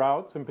bus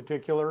routes in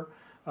particular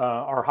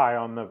are high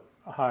on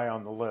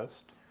the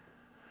list.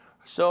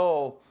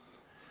 So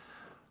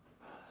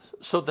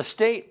the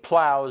state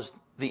plows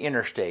the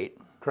interstate.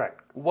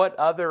 Correct. What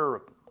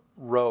other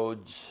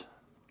roads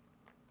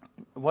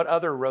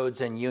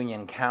in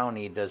Union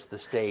County does the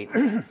state,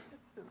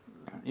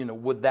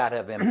 would that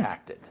have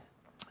impacted?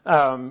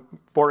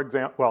 For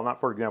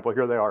example,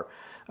 here they are.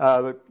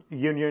 The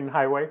Union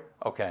Highway.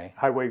 Okay.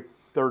 Highway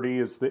 30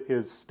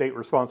 is state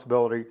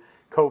responsibility.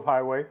 Cove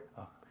Highway.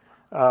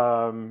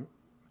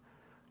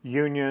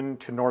 Union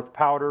to North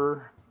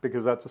Powder,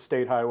 because that's a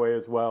state highway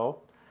as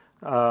well.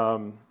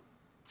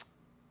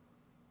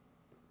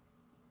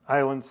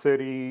 Island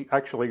City,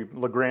 actually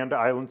LeGrand to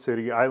Island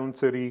City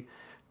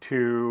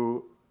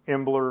to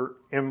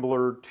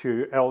Imbler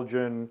to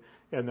Elgin,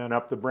 and then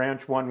up the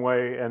branch one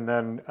way, and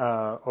then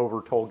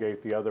over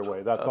Tollgate the other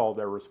way. That's all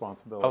their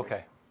responsibility.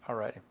 Okay, all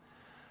right.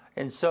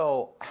 And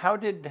so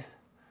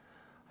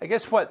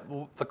what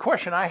the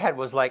question I had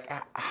was like,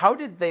 how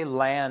did they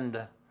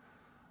land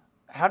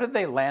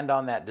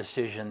on that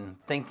decision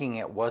thinking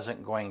it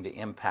wasn't going to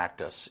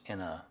impact us in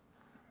a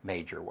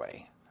major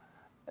way?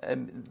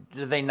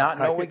 Do they not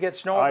know we get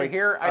snow over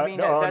here?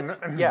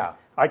 Yeah.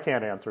 I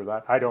can't answer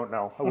that. I don't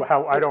know.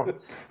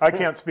 I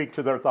can't speak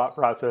to their thought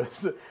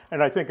process.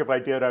 And I think if I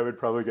did, I would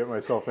probably get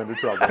myself into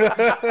trouble.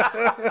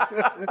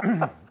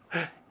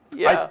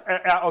 Yeah.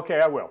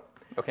 I will.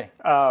 Okay.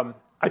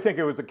 I think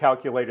it was a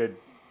calculated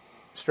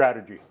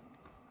strategy.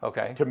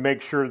 Okay. To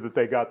make sure that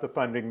they got the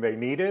funding they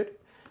needed.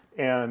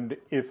 And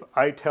if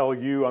I tell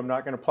you I'm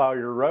not going to plow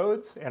your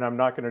roads, and I'm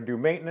not going to do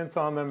maintenance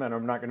on them, and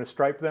I'm not going to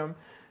stripe them,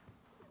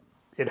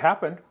 it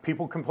happened.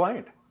 People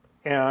complained.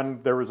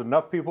 And there was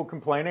enough people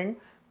complaining,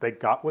 they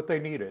got what they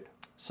needed.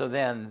 So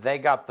then they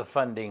got the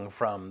funding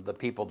from the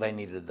people they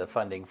needed the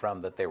funding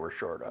from that they were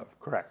short of.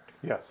 Correct.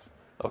 Yes.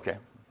 Okay.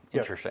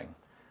 Interesting.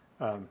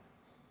 Yes.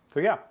 So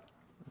yeah.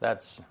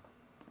 That's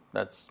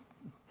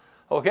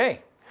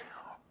okay.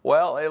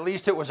 Well, at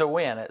least it was a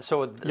win.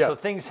 So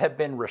things have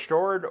been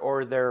restored,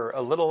 or they're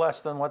a little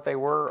less than what they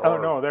were? Or? Oh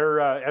no, they're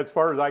as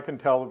far as I can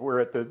tell, we're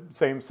at the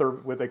same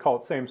what they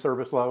call it same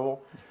service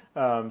level.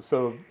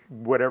 So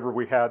whatever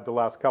we had the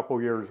last couple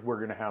of years, we're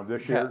going to have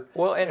this year.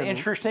 Well, and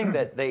interesting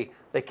that they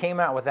came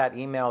out with that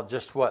email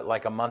just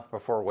like a month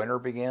before winter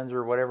begins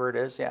or whatever it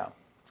is. Yeah.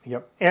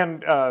 Yep.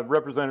 And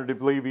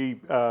Representative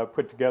Levy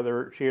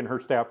she and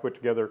her staff put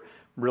together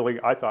really,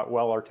 I thought,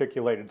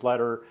 well-articulated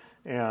letter.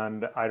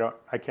 And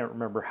I can't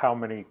remember how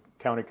many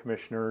county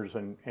commissioners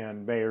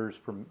and mayors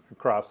from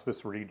across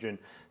this region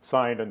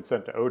signed and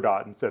sent to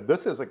ODOT and said,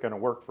 this isn't going to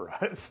work for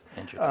us,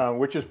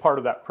 which is part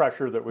of that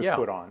pressure that was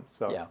put on.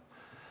 So,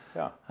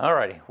 yeah. All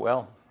righty.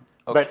 Well,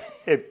 okay.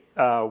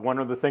 But one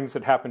of the things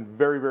that happened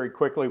very, very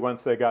quickly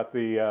once they got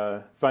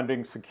the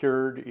funding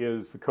secured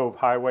is the Cove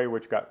Highway,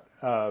 which got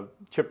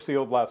chip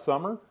sealed last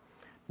summer,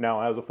 now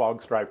has a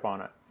fog stripe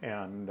on it.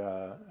 And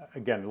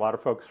again, a lot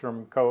of folks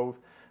from Cove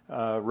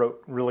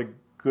wrote really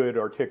good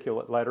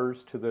articulate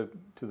letters to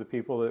the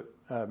people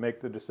that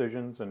make the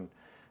decisions, and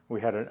we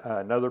had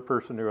another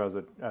person who has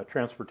a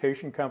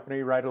transportation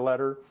company write a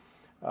letter.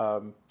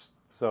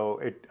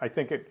 So I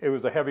think it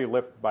was a heavy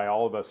lift by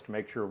all of us to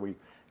make sure we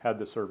had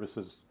the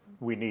services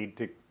we need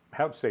to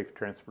have safe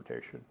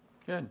transportation.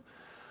 Good.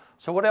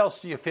 So what else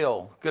do you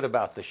feel good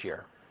about this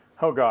year?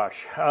 Oh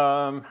gosh,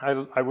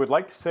 I would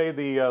like to say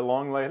the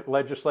long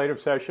legislative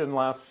session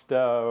last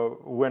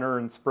winter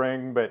and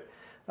spring, but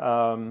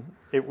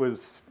it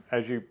was,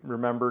 as you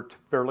remember,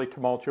 fairly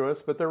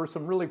tumultuous, but there were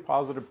some really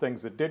positive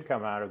things that did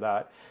come out of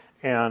that.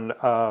 And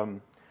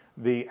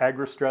the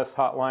agri-stress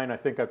hotline, I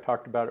think I've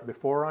talked about it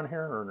before on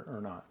here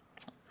or not?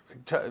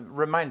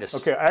 Remind us.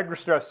 Okay,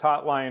 agri-stress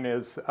hotline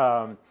is,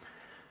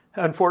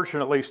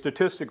 unfortunately,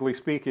 statistically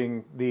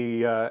speaking,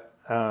 the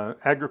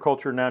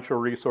agriculture, natural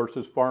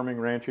resources, farming,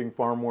 ranching,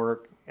 farm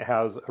work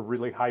has a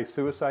really high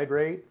suicide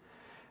rate.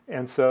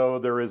 And so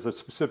there is a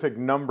specific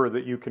number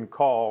that you can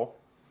call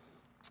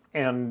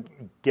and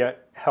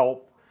get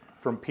help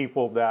from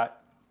people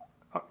that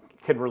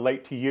can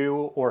relate to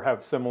you or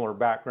have similar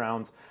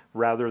backgrounds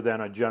rather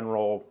than a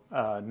general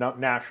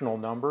national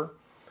number.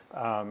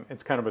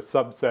 It's kind of a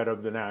subset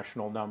of the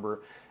national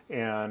number,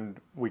 and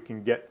we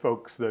can get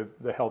folks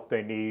the help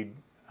they need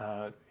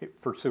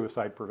for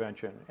suicide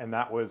prevention. And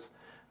that was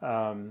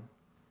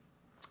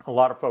a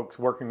lot of folks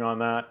working on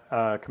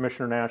that.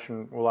 Commissioner Nash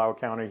in Wallowa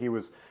County, he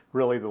was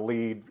really the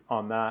lead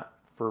on that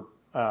for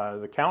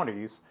the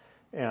counties,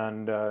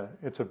 and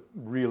it's a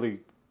really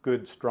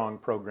good, strong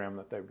program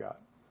that they've got.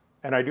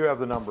 And I do have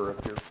the number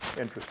if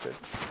you're interested.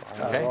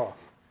 Okay.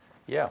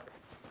 Yeah,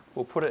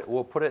 we'll put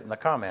it in the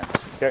comments.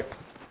 Okay.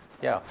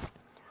 Yeah.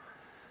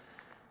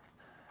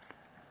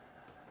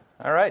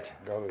 All right.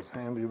 Got his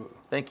handy.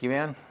 Thank you,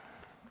 man.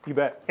 You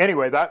bet.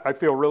 Anyway, that I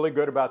feel really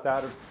good about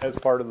that as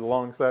part of the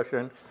long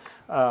session.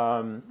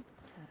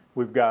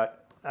 We've got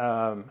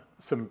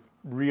some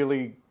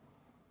really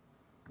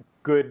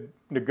good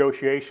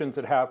negotiations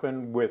that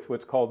happen with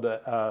what's called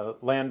the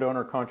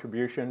landowner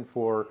contribution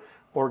for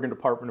Oregon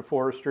Department of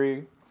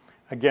Forestry.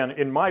 Again,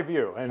 in my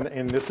view,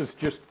 and this is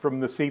just from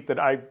the seat that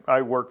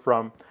I work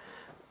from,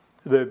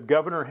 the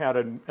governor had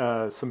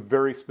some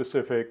very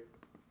specific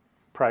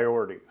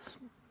priorities: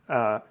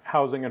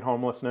 housing and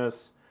homelessness,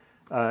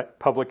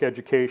 public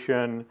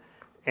education,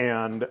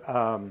 and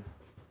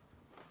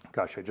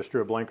gosh, I just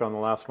drew a blank on the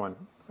last one.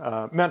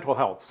 Mental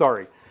health,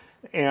 sorry.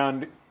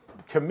 And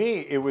to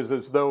me, it was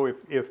as though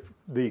if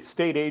the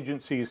state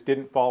agencies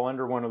didn't fall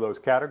under one of those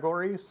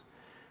categories,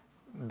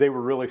 they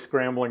were really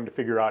scrambling to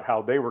figure out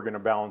how they were going to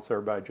balance their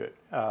budget.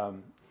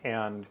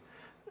 And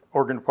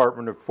Oregon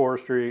Department of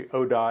Forestry,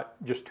 ODOT,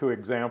 just two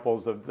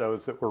examples of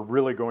those that were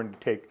really going to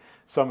take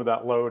some of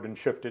that load and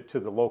shift it to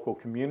the local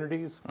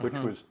communities, which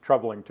was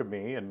troubling to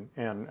me.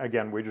 And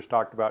again, we just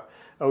talked about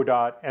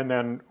ODOT, and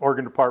then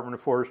Oregon Department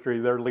of Forestry,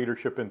 their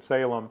leadership in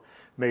Salem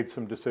made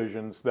some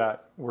decisions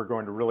that were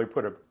going to really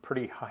put a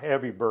pretty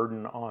heavy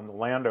burden on the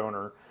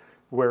landowner,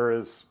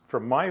 whereas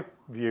from my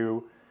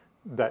view,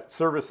 that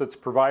service that's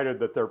provided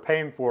that they're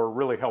paying for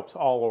really helps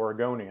all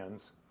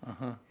Oregonians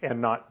and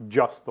not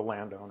just the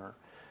landowner.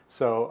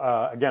 So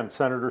again,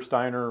 Senator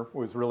Steiner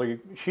was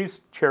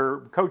she's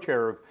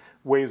co-chair of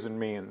Ways and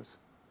Means,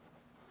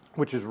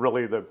 which is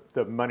really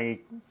the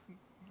money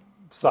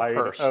side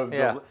of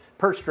the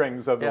purse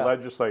strings of the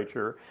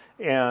legislature.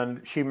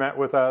 And she met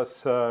with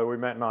us. We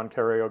met in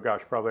Ontario,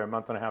 probably a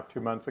month and a half,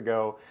 2 months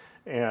ago,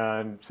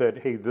 and said,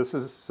 hey, this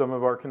is some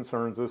of our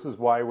concerns. This is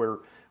why we're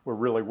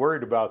really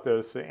worried about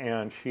this.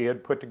 And she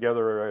had put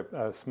together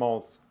a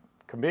small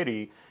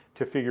committee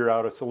to figure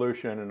out a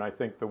solution, and I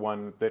think the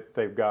one that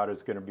they've got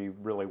is going to be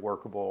really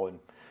workable, and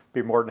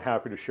be more than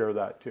happy to share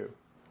that too.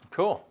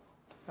 Cool.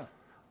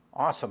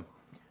 Awesome.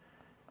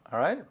 All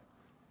right.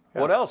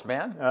 Yeah. What else,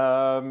 man?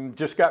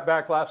 Just got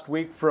back last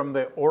week from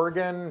the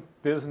Oregon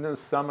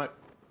Business Plan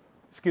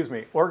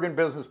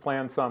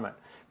Summit.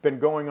 Been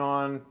going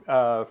on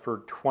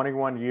for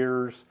 21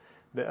 years.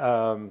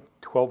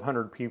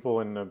 1,200 people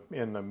in the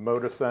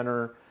Moda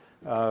Center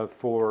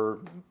for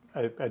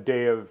a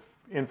day of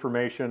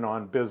information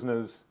on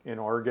business in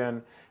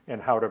Oregon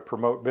and how to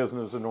promote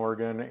business in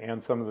Oregon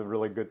and some of the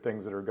really good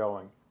things that are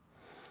going.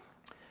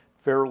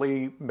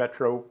 Fairly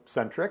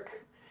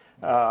metro-centric.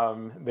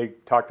 They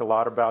talked a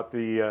lot about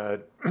the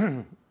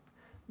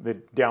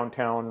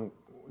downtown,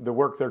 the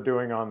work they're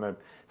doing on the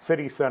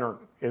city center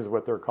is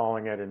what they're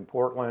calling it in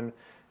Portland,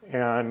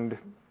 and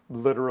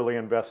literally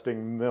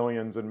investing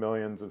millions and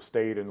millions of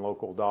state and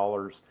local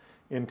dollars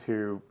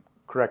into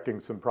correcting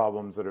some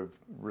problems that have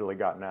really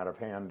gotten out of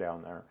hand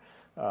down there.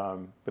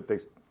 But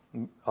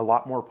a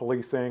lot more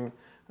policing,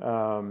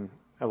 a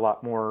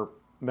lot more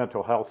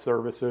mental health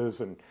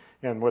services,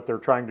 and what they're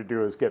trying to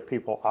do is get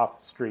people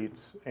off the streets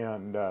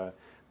and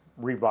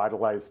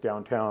revitalize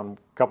downtown.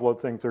 A couple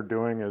of things they're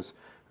doing is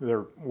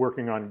they're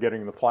working on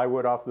getting the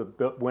plywood off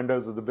the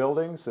windows of the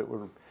buildings. That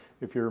were,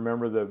 if you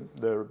remember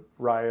the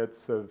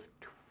riots of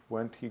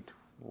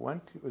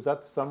 2020, was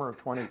that the summer of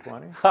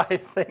 2020? I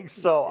think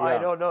so. Yeah. I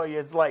don't know.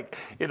 It's like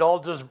it all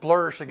just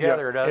blurs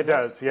together, doesn't it? It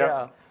does,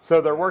 yeah. So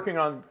they're working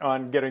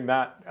on getting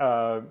that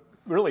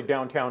really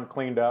downtown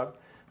cleaned up.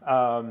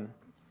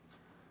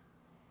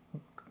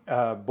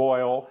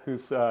 Boyle,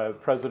 who's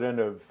president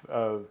of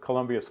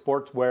Columbia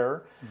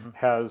Sportswear,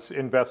 has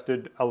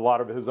invested a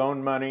lot of his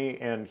own money,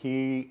 and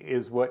he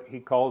is what he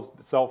calls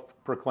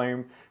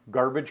self-proclaimed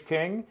garbage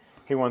king.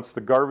 He wants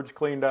the garbage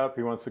cleaned up.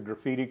 He wants the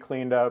graffiti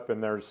cleaned up,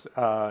 and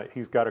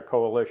he's got a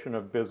coalition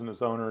of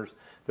business owners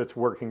that's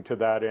working to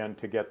that end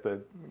to get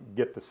the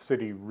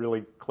city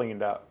really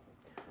cleaned up.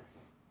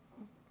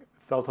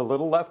 Felt a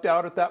little left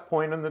out at that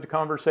point in the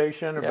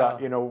conversation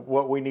about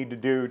what we need to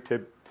do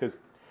to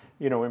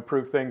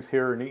improve things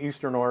here in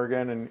Eastern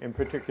Oregon and in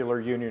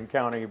particular Union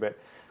County. But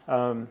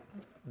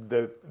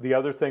the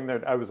other thing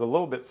that I was a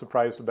little bit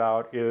surprised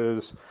about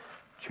is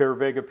Chair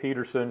Vega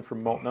Peterson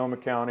from Multnomah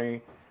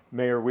County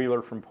Mayor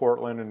Wheeler from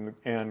Portland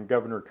and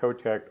Governor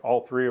Kotek,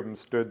 all three of them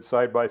stood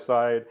side by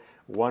side,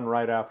 one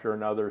right after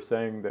another,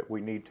 saying that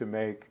we need to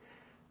make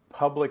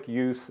public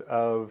use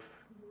of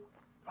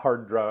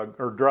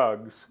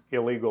drugs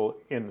illegal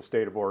in the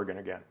state of Oregon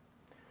again,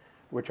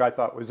 which I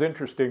thought was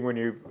interesting when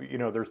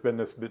there's been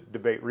this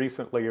debate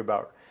recently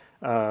about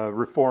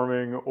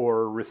reforming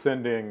or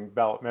rescinding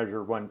ballot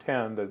measure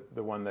 110,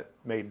 the one that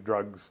made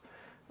drugs,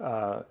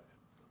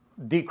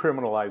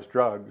 decriminalized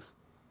drugs.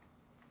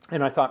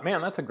 And I thought,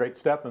 man, that's a great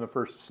step in the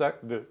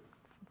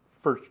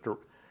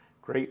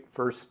great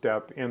first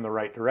step in the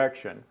right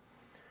direction.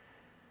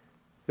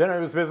 Then I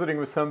was visiting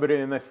with somebody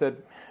and they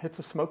said, it's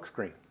a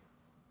smokescreen.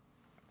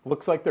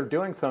 Looks like they're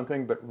doing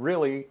something, but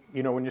really,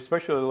 when you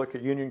especially look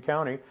at Union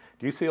County,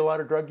 do you see a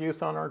lot of drug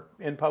use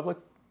in public?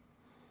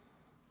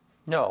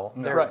 No.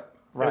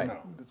 Right. No.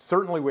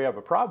 Certainly we have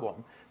a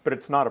problem, but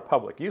it's not a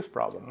public use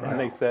problem. No. And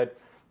they said,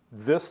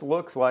 this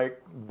looks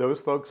like those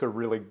folks are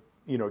really,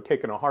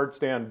 taking a hard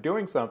stand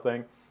doing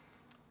something,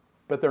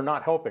 but they're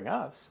not helping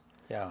us.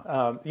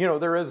 Yeah.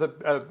 There is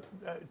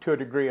to a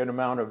degree an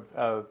amount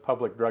of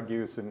public drug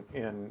use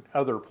in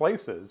other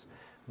places,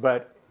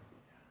 but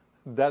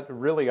that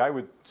really I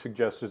would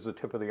suggest is the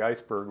tip of the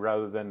iceberg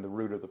rather than the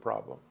root of the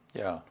problem.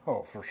 Yeah.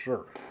 Oh, for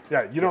sure.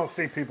 Yeah, you don't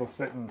see people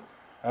sitting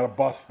at a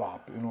bus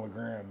stop in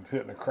LeGrand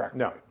hitting a crack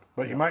pipe,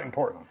 but you might in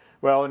Portland.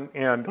 Well,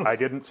 and I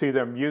didn't see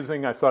them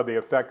using. I saw the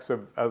effects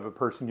of a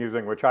person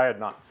using, which I had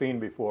not seen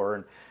before.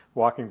 And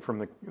walking from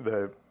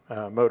the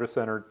Moda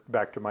Center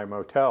back to my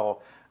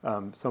motel,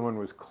 someone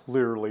was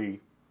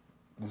clearly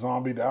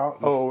zombied out.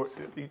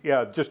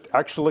 Just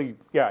actually,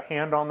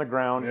 hand on the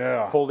ground,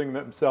 holding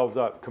themselves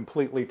up,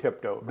 completely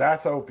tipped over.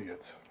 That's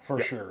opiates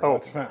for sure.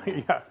 That's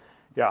fentanyl.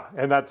 Yeah,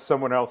 and that's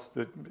someone else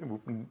that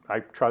I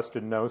trust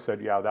and know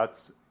said,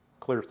 that's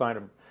clear sign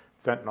of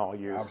fentanyl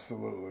use.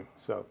 Absolutely.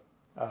 So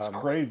it's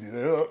crazy.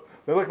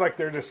 They look like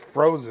they're just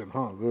frozen,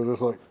 huh? They're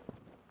just like.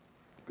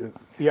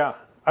 Yeah,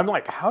 I'm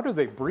like, how do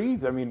they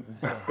breathe? I mean,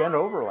 bent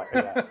over like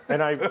that,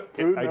 and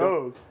who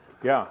knows?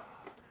 Yeah.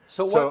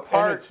 So what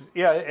part?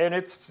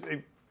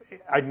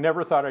 I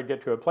never thought I'd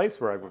get to a place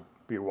where I would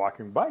be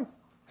walking by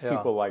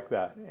people like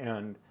that.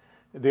 And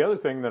the other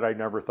thing that I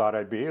never thought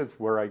I'd be is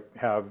where I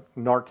have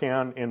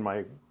Narcan in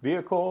my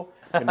vehicle,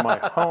 in my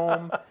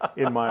home,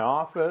 in my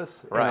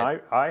office. Right.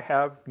 And I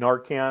have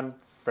Narcan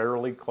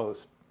fairly close.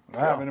 I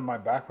have it in my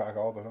backpack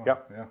all the time.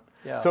 Yep.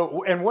 Yeah.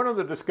 So, and one of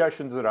the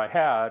discussions that I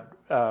had,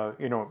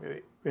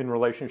 in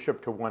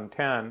relationship to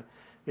 110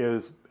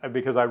 is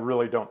because I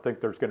really don't think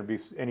there's going to be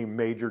any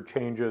major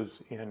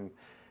changes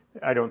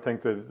I don't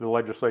think the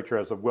legislature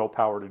has the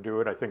willpower to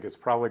do it. I think it's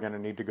probably going to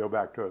need to go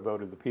back to a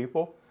vote of the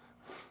people.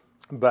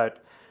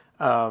 But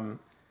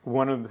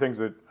one of the things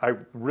that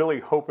I'm really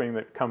hoping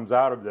that comes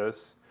out of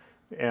this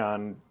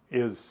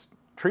is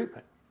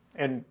treatment.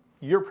 And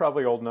you're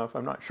probably old enough,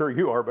 I'm not sure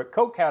you are, but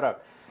Coke had a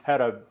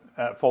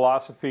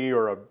philosophy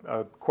or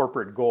a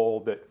corporate goal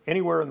that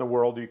anywhere in the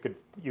world you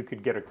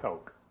could get a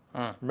Coke.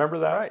 Remember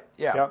that? Right.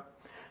 Yeah. Yep.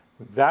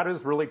 That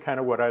is really kind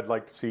of what I'd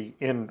like to see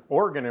in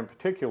Oregon in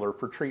particular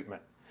for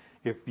treatment.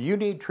 If you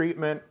need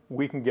treatment,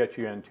 we can get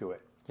you into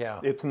it.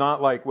 Yeah. It's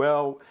not like,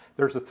 well,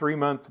 there's a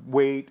 3-month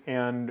wait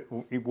and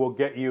we'll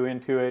get you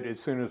into it as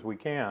soon as we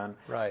can.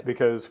 Right.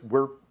 Because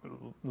we're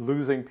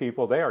losing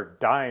people. They are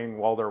dying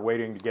while they're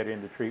waiting to get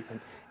into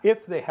treatment,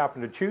 if they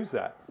happen to choose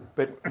that.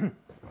 But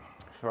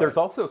there's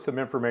also some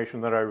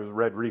information that I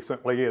read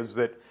recently is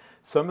that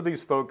some of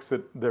these folks,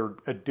 that their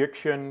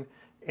addiction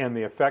and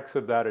the effects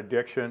of that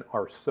addiction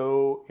are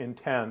so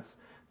intense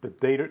that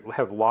they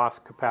have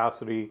lost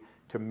capacity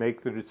to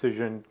make the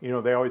decision.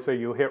 They always say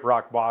you hit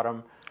rock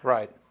bottom.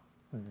 Right.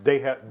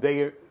 They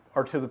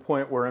are to the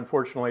point where,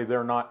 unfortunately,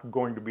 they're not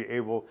going to be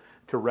able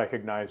to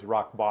recognize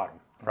rock bottom.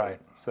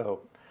 Right.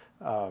 So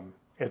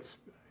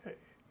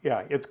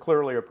it's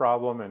clearly a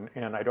problem,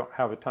 and I don't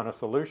have a ton of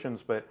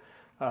solutions, but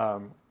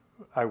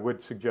I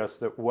would suggest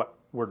that what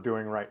we're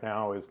doing right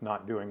now is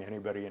not doing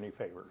anybody any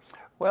favors.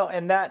 Well,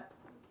 and that,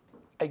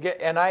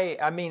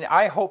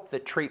 I hope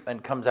that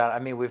treatment comes out. I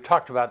mean, we've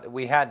talked about that.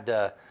 We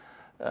had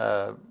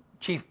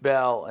Chief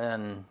Bell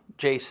and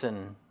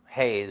Jason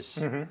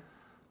Hayes,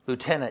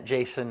 Lieutenant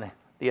Jason,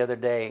 the other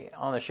day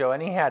on the show,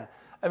 and it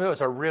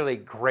was a really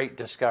great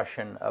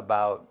discussion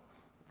about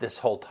this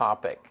whole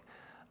topic.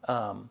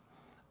 But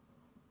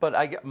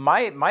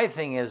my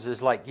thing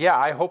is like,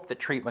 I hope that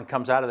treatment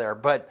comes out of there,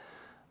 but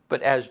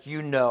as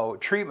you know,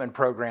 treatment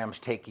programs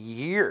take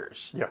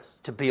years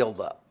to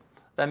build up.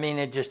 I mean,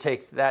 it just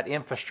takes that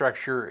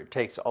infrastructure. It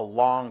takes a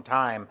long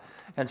time,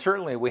 and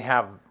certainly we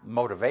have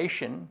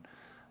motivation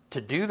to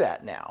do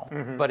that now.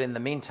 But in the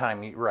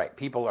meantime, you're right,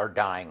 people are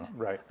dying.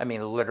 Right. I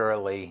mean,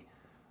 literally,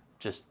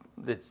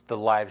 the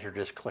lives are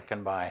just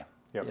clicking by.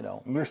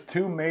 Yep. There's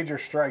two major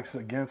strikes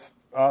against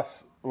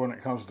us when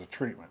it comes to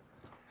treatment.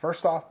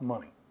 First off,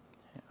 money.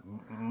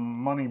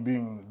 Money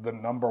being the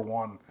number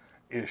one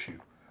issue.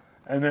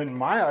 And then in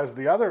my eyes,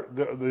 the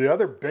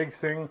other big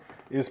thing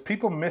is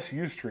people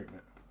misuse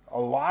treatment. A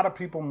lot of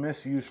people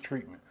misuse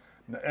treatment,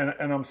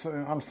 and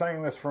I'm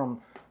saying this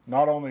from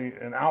not only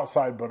an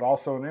outside but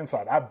also an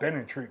inside. I've been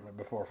in treatment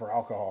before for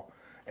alcohol,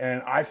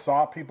 and I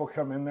saw people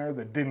come in there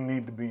that didn't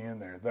need to be in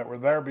there, that were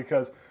there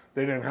because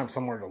they didn't have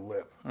somewhere to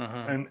live.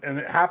 And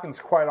it happens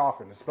quite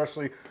often,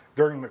 especially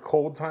during the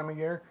cold time of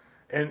year.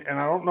 And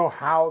I don't know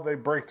how they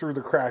break through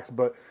the cracks,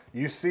 but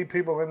you see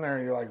people in there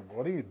and you're like,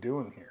 what are you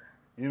doing here?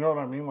 You know what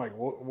I mean? Like,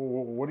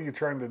 what are you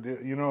trying to do?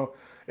 You know,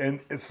 and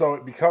so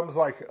it becomes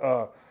like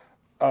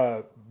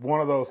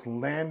one of those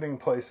landing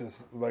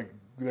places, like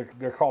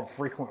they're called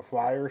frequent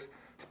flyers.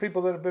 It's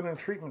people that have been in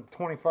treatment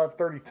 25,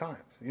 30 times.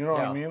 You know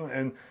what I mean?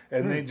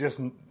 And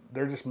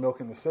they're just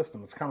milking the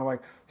system. It's kind of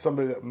like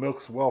somebody that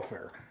milks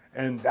welfare.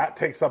 And that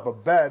takes up a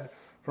bed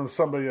from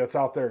somebody that's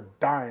out there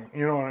dying,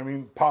 you know what I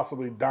mean?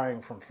 Possibly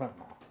dying from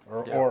fentanyl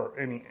or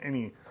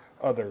any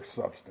other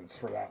substance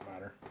for that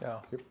matter. Yeah.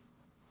 Yep.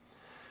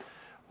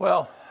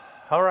 Well,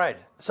 all right.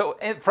 So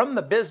from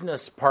the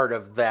business part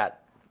of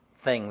that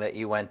thing that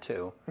you went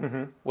to,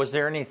 were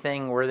there any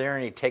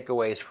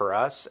takeaways for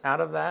us out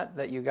of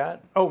that you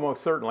got? Oh,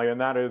 most certainly. And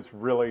that is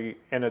really,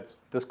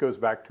 this goes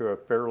back to a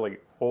fairly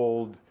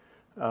old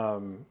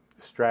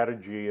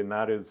strategy, and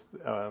that is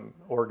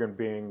Oregon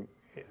being,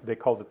 they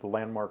called it the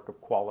landmark of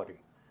quality.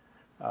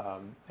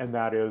 And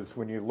that is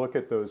when you look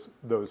at those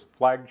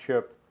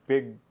flagship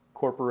big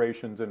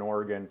corporations in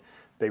Oregon,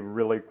 they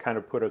really kind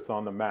of put us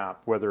on the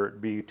map, whether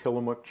it be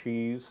Tillamook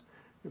Cheese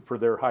for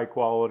their high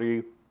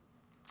quality,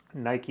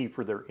 Nike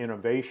for their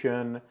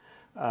innovation,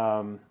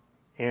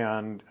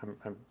 and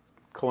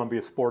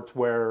Columbia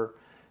Sportswear,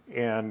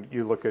 and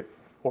you look at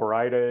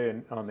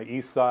Ore-Ida on the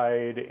east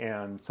side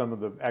and some of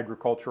the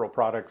agricultural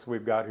products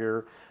we've got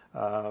here,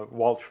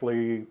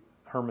 Walshley,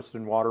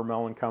 Hermiston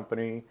Watermelon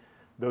Company,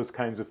 those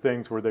kinds of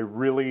things where they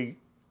really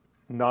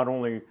not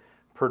only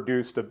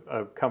produced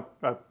a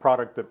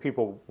product that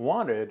people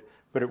wanted,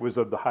 but it was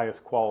of the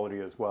highest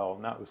quality as well,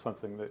 and that was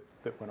something that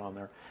went on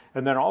there.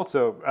 And then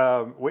also,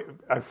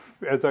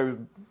 as I was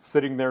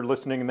sitting there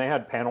listening, and they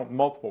had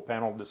multiple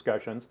panel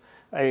discussions,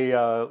 a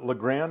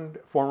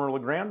former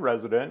LeGrand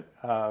resident,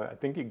 I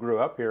think he grew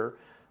up here,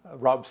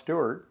 Rob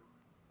Stewart,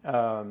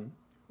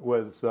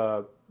 was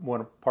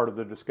part of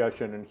the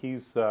discussion, and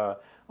he's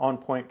On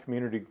Point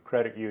Community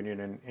Credit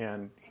Union,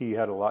 and he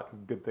had a lot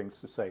of good things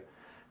to say.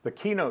 The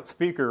keynote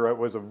speaker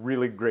was a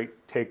really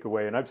great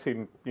takeaway, and I've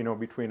seen,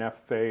 between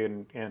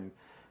FFA and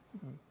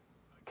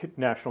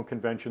national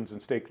conventions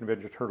and state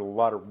conventions, heard a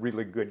lot of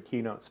really good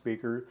keynote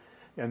speakers,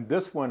 and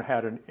this one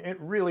had a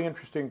really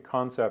interesting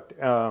concept.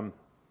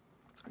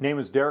 Name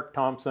is Derek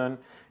Thompson.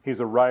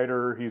 He's a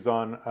writer. He's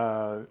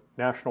on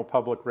National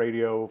Public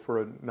Radio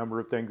for a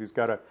number of things. He's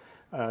got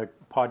a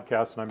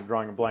podcast, and I'm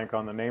drawing a blank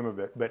on the name of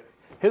it, but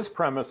his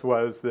premise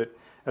was that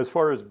as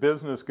far as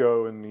business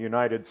go in the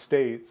United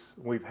States,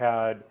 we've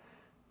had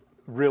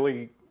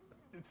really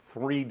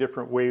 3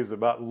 different ways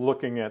about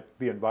looking at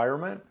the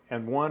environment,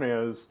 and one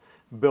is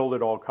build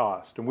at all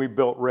cost. And we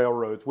built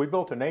railroads. We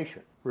built a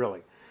nation, really.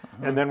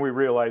 And then we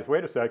realized,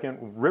 wait a second,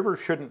 rivers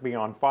shouldn't be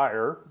on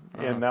fire,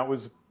 and that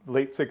was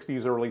late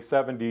 60s, early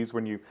 70s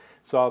when you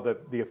saw the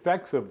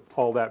effects of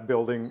all that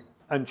building,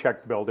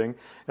 unchecked building,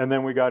 and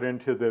then we got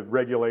into the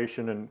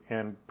regulation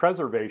and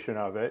preservation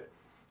of it,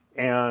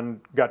 and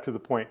got to the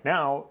point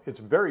now it's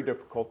very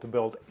difficult to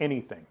build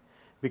anything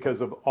because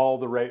of all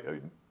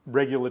the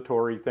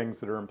regulatory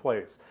things that are in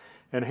place.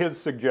 And his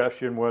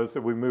suggestion was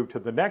that we move to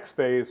the next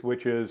phase,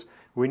 which is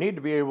we need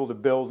to be able to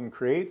build and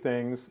create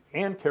things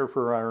and care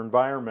for our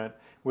environment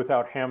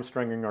without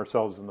hamstringing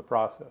ourselves in the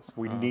process.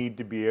 We need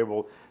to be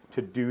able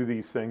to do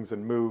these things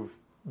and move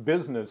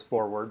business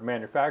forward,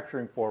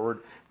 manufacturing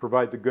forward,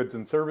 provide the goods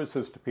and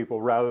services to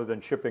people rather than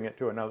shipping it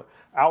to another.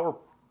 Our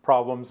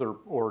problems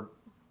or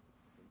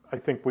I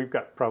think we've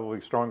got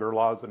probably stronger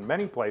laws in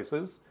many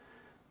places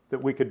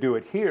that we could do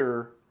it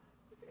here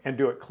and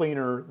do it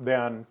cleaner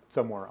than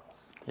somewhere else.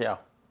 Yeah.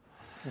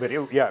 But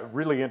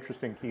really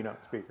interesting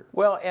keynote speaker.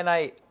 Well, and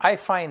I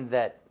find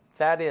that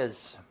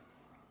is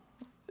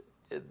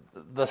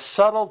the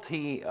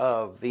subtlety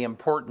of the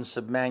importance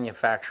of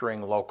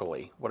manufacturing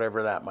locally,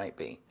 whatever that might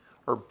be,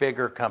 or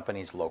bigger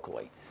companies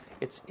locally.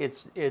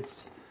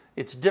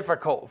 It's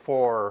difficult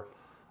for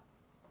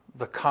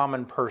the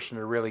common person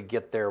to really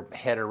get their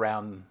head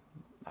around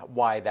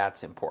why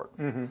that's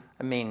important.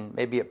 I mean,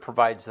 maybe it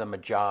provides them a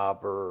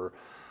job or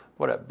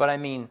whatever, but I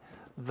mean,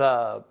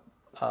 that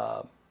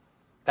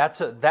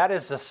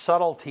is a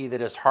subtlety that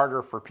is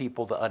harder for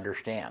people to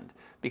understand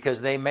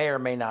because they may or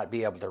may not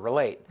be able to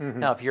relate.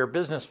 Now, if you're a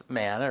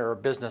businessman or a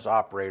business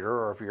operator,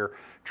 or if you're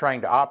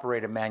trying to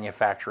operate a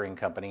manufacturing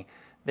company,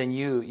 then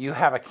you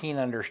have a keen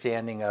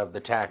understanding of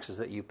the taxes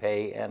that you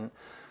pay and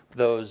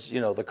those,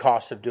 the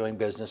cost of doing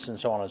business and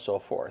so on and so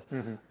forth.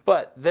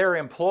 But their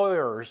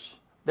employers,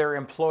 their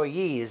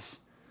employees,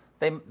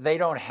 they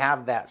don't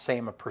have that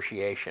same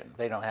appreciation.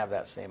 They don't have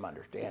that same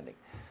understanding.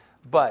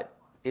 But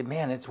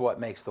it's what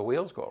makes the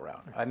wheels go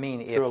around. I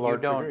mean, if you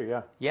don't,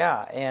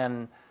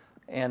 degree,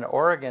 and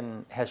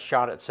Oregon has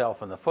shot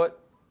itself in the foot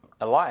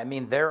a lot. I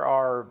mean, there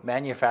are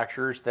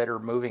manufacturers that are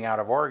moving out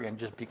of Oregon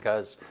just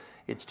because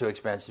it's too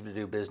expensive to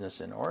do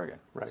business in Oregon.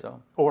 Right.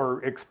 So,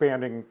 or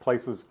expanding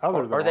places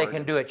other than or they Oregon.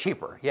 can do it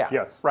cheaper. Yeah.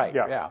 Yes. Right.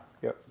 Yeah.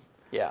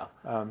 Yeah.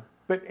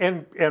 But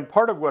and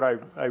part of what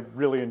I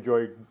really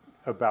enjoyed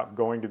about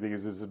going to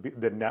these is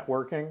the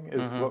networking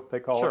is what they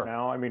call it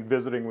now. I mean,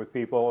 visiting with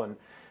people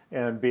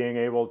and being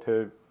able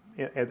to,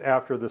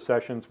 after the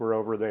sessions were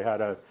over, they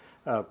had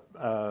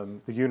the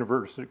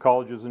university,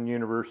 colleges and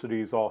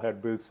universities all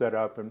had booths set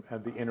up and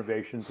had the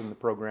innovations in the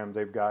program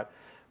they've got.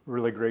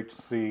 Really great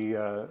to see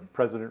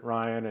President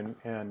Ryan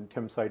and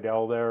Tim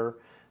Seidel there.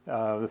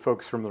 The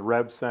folks from the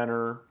Rev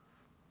Center,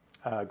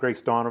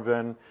 Grace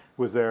Donovan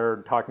was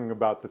there talking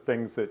about the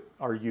things that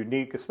are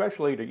unique,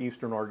 especially to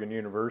Eastern Oregon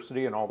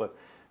University and all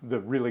the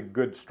really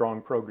good,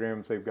 strong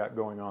programs they've got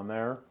going on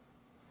there.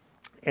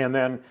 And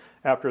then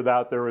after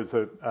that, there was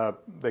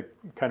the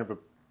kind of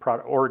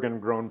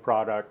Oregon-grown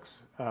products,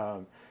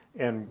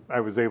 and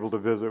I was able to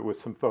visit with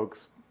some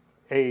folks,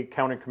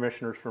 county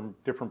commissioners from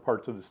different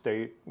parts of the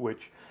state,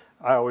 which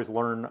I always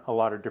learn a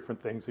lot of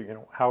different things. You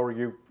know, how are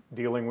you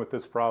dealing with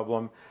this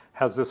problem?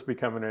 Has this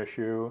become an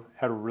issue?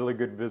 Had a really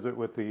good visit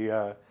with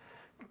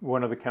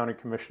one of the county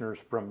commissioners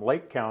from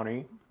Lake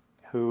County,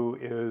 who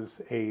is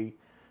the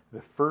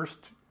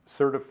first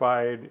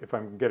certified, if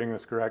I'm getting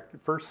this correct,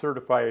 first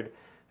certified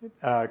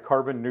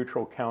carbon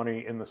neutral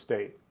county in the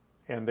state.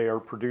 And they are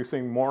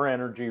producing more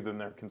energy than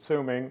they're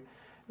consuming,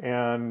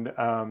 and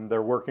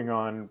they're working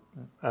on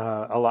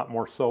a lot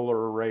more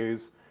solar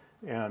arrays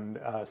and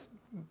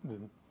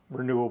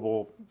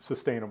renewable,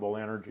 sustainable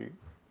energy.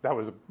 That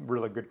was a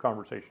really good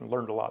conversation.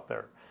 Learned a lot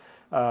there.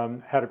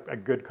 Had a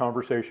good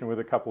conversation with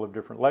a couple of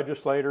different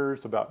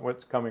legislators about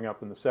what's coming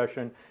up in the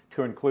session,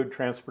 to include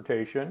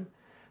transportation.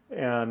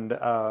 And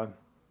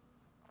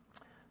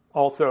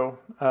also,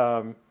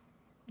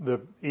 the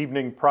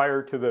evening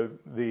prior to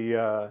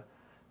the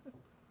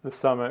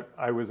summit,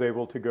 I was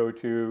able to go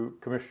to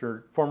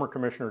former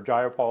Commissioner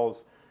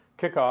Jayapal's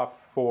kickoff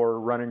for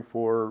running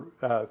for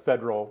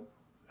federal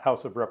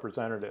House of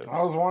Representatives.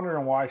 I was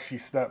wondering why she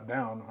stepped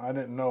down. I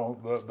didn't know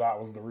that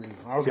was the reason.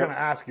 I was going to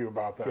ask you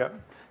about that. Yep.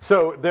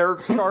 So their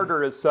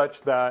charter is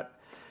such that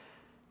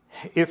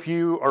if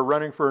you are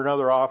running for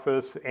another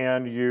office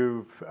and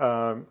you've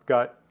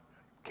got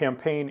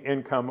campaign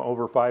income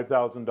over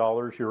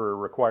 $5,000, you're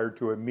required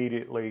to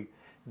immediately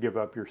give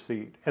up your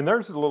seat. And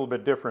theirs is a little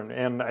bit different.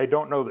 And I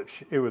don't know that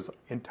it was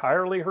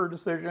entirely her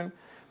decision,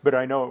 but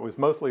I know it was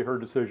mostly her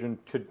decision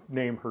to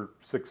name her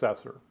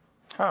successor.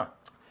 Huh.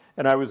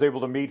 And I was able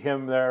to meet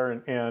him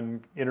there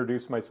and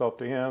introduce myself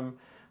to him.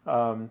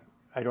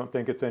 I don't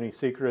think it's any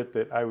secret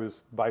that I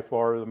was by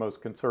far the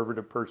most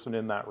conservative person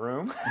in that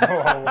room.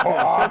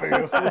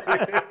 Obviously.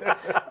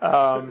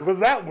 Was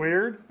that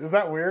weird? Is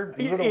that weird?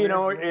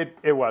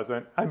 It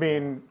wasn't. I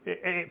mean,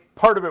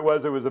 part of it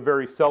was a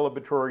very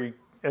celebratory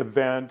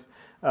event.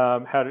 I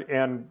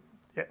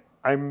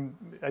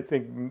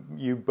think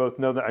you both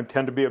know that I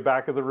tend to be a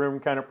back of the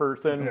room kind of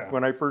person. Yeah.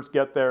 When I first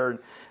get there,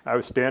 I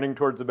was standing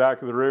towards the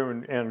back of the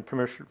room, and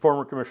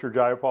former Commissioner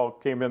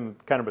Jayapal came in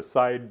kind of a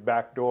side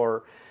back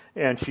door,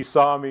 and she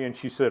saw me and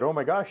she said, "Oh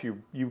my gosh,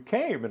 you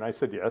came?" And I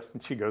said, "Yes."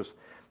 And she goes,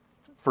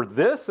 "For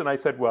this?" And I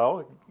said,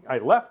 "Well, I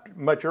left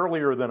much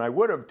earlier than I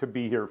would have to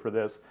be here for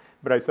this,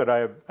 but I said I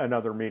have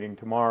another meeting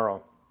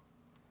tomorrow."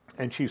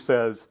 And she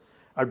says,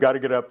 "I've got to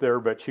get up there,"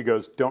 but she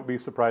goes, "Don't be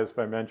surprised if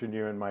I mention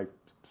you in my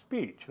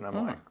speech." And I'm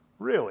like,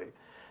 "Really?"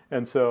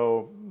 And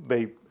so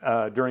they,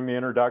 during the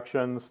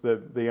introductions,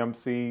 the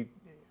MC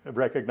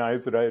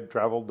recognized that I had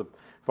traveled the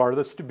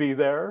farthest to be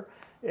there.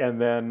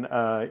 And then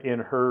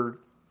in her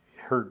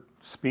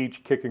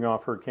speech kicking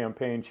off her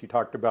campaign, she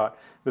talked about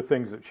the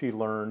things that she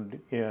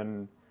learned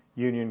in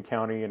Union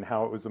County and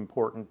how it was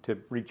important to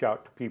reach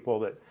out to people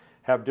that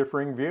have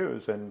differing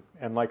views. And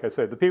like I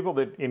said, the people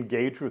that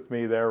engaged with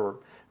me there were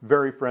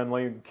very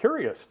friendly and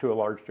curious to a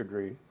large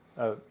degree.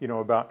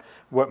 About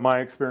what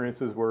my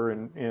experiences were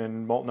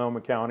in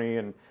Multnomah County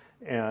and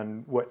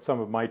what some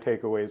of my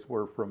takeaways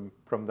were from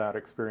that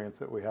experience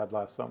that we had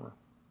last summer.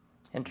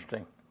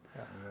 Interesting.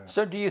 Yeah.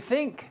 So do you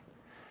think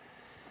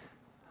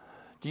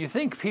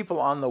people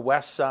on the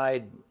west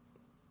side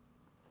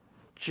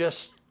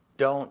just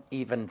don't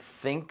even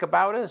think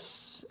about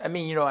us? I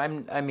mean,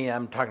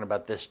 I'm talking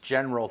about this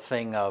general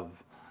thing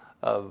of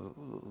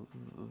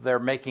they're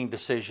making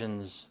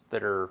decisions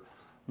that are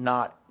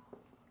not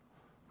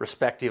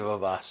respective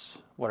of us,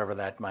 whatever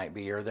that might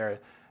be, or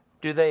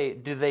do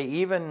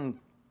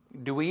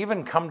we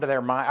even come to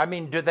their mind? I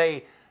mean, do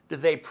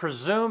they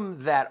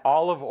presume that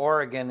all of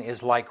Oregon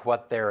is like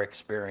what they're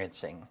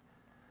experiencing,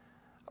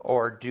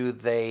 or do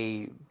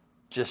they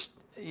just?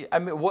 I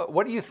mean,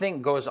 what do you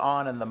think goes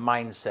on in the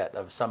mindset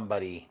of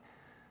somebody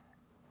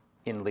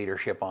in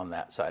leadership on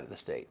that side of the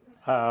state?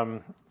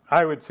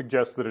 I would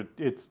suggest that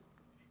it's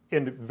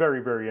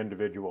very, very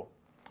individual.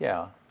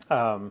 Yeah.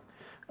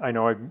 I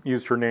know I've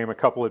used her name a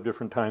couple of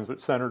different times, but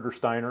Senator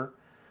Steiner,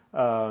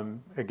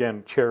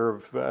 again,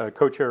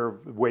 co-chair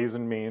of Ways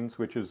and Means,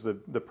 which is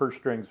the purse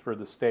strings for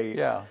the state.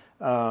 Yeah.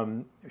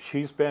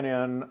 She's been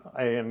in,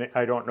 and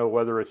I don't know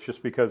whether it's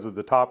just because of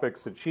the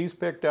topics that she's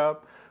picked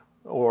up,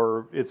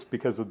 or it's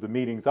because of the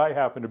meetings I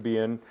happen to be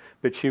in,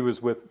 but she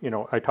was with,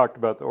 I talked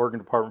about the Oregon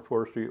Department of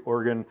Forestry,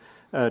 Oregon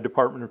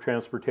Department of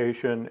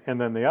Transportation, and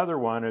then the other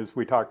one is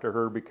we talked to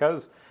her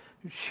because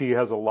she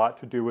has a lot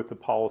to do with the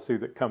policy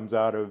that comes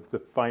out of the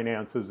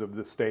finances of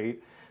the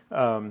state.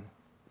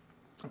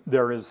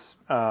 There is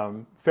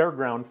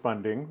fairground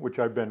funding, which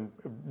I've been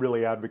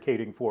really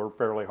advocating for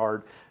fairly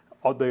hard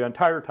the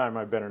entire time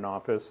I've been in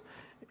office.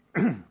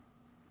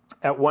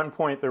 At one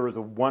point, there was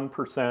a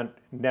 1%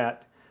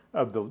 net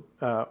of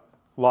the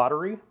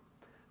lottery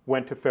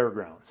went to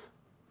fairgrounds.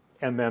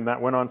 And then that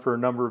went on for a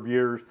number of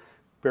years.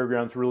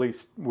 Fairgrounds really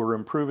were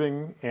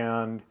improving,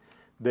 and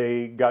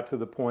they got to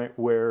the point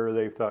where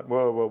they thought,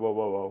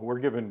 whoa, we're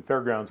giving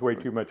fairgrounds way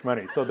too much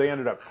money. So they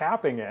ended up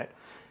capping it,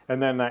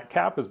 and then that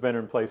cap has been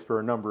in place for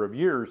a number of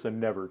years and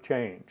never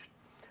changed.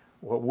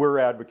 What we're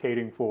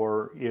advocating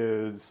for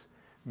is,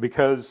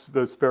 because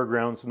those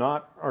fairgrounds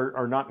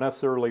are not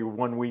necessarily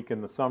 1 week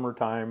in the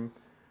summertime,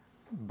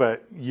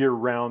 but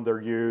year-round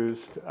they're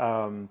used,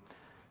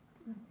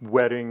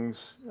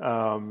 weddings,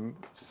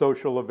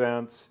 social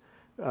events,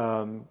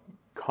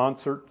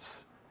 concerts,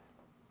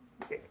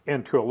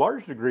 and to a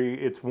large degree,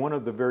 it's one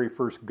of the very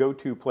first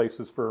go-to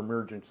places for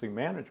emergency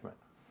management,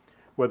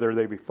 whether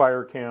they be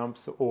fire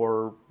camps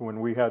or when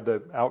we had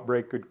the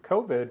outbreak of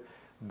COVID,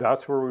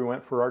 that's where we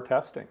went for our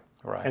testing.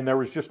 Right. And there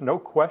was just no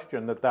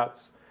question that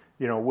that's,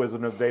 was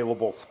an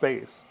available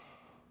space.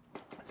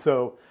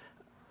 So,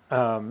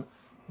 and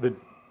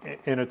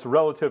it's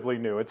relatively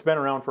new. It's been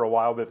around for a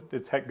while, but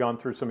it's gone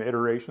through some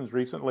iterations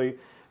recently,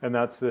 and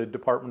that's the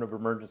Department of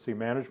Emergency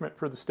Management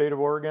for the state of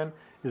Oregon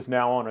is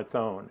now on its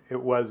own. It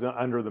was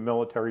under the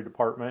military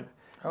department,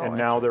 and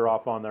now they're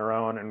off on their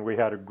own, and we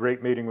had a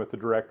great meeting with the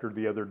director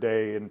the other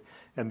day, and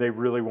they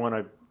really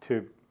want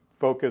to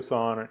focus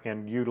on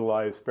and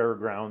utilize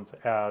fairgrounds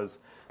as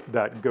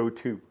that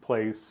go-to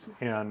place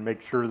and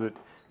make sure that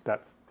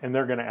and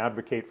they're going to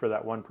advocate for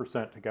that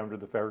 1% to come to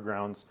the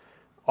fairgrounds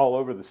all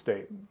over the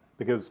state,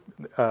 because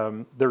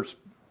there's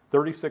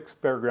 36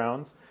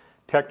 fairgrounds.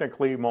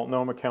 Technically,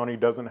 Multnomah County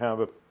doesn't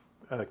have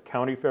a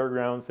county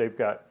fairgrounds. They've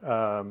got,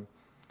 I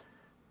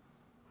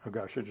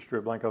just drew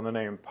a blank on the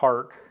name,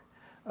 Park,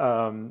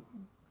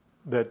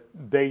 that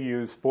they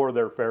use for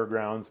their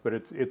fairgrounds, but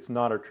it's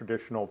not a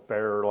traditional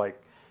fair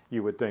like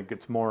you would think.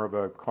 It's more of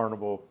a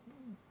carnival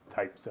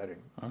type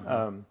setting.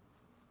 Uh-huh.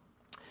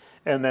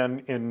 And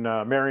then in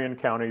Marion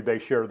County, they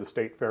share the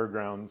state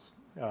fairgrounds,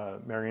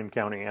 Marion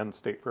County and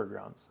state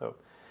fairgrounds. So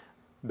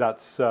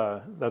that's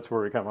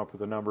where we come up with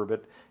the number.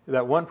 But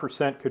that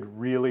 1% could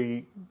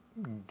really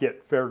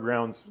get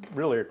fairgrounds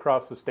really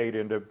across the state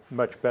into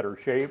much better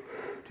shape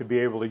to be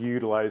able to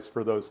utilize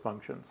for those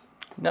functions.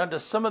 Now,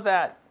 does some of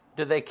that,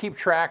 do they keep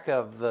track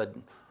of the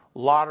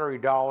lottery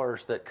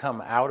dollars that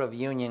come out of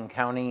Union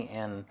County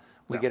and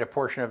we get a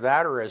portion of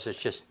that, or is it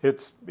just...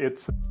 It's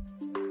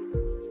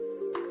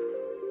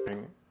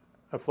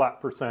a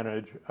flat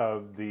percentage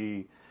of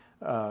the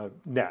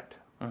net,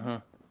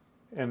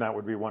 and that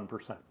would be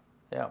 1%.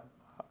 Yeah.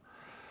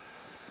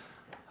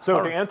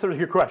 So to answer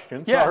your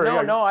question, yeah, sorry,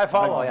 I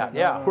follow.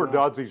 Yeah. Poor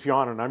Dodsy's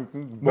yawning. I'm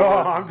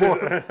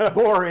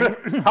boring.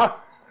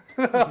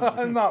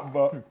 I'm not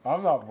bored.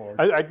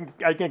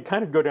 I can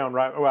kind of go down.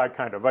 I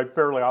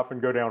fairly often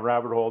go down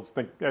rabbit holes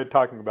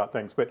talking about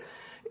things.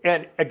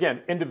 And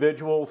again,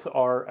 individuals.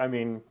 I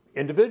mean,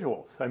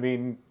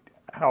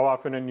 how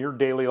often in your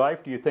daily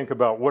life do you think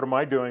about what am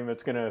I doing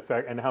that's going to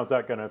affect, and how's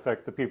that going to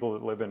affect the people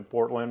that live in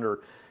Portland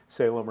or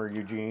Salem or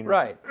Eugene?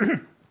 Right.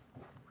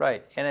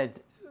 Right.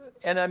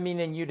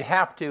 And you'd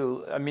have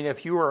to. I mean,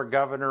 if you were a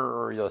governor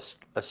or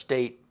a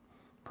state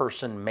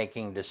person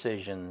making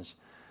decisions,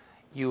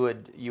 you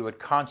would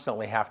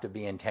constantly have to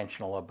be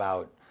intentional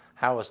about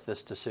how is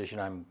this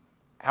decision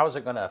how is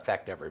it going to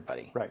affect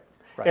everybody? Right.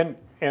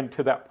 And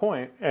to that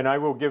point, and I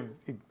will give,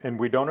 and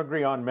we don't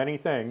agree on many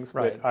things,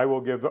 right, but I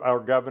will give our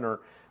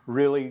governor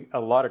really a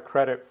lot of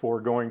credit for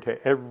going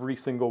to every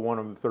single one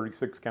of the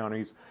 36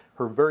 counties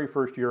her very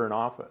first year in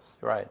office,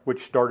 right,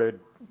 which started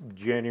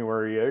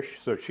January-ish.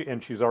 So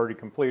she's already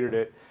completed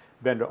it.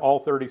 Been to all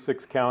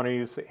 36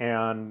 counties,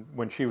 and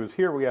when she was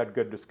here, we had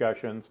good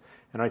discussions.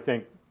 And I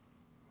think,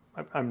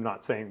 I'm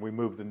not saying we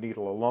moved the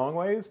needle a long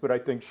ways, but I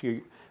think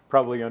she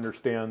probably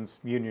understands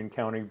Union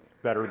County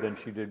better than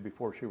she did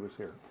before she was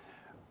here.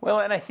 Well,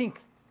 and I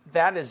think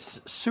that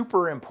is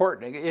super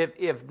important.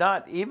 If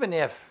not, even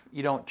if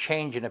you don't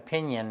change an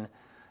opinion,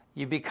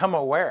 you become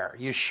aware.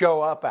 You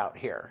show up out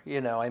here.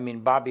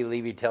 Bobby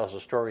Levy tells a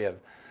story of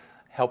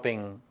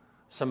helping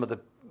some of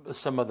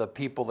the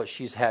people that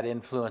she's had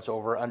influence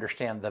over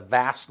understand the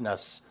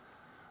vastness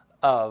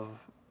of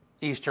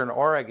Eastern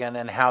Oregon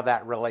and how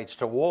that relates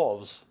to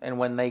wolves. And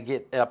when they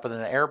get up in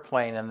an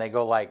airplane and they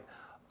go like,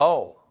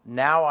 oh,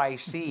 now I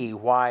see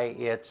why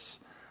it's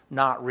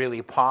not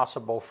really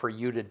possible for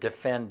you to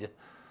defend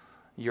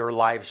your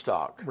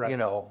livestock, right,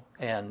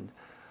 and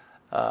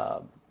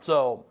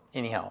so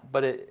anyhow,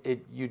 but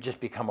you just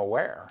become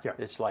aware. Yeah.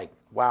 It's like,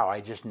 wow, I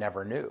just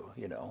never knew,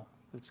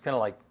 It's kind of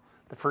like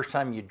the first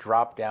time you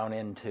drop down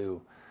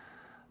into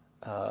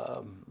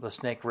the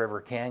Snake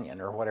River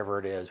Canyon or whatever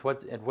it is.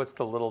 What's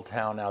the little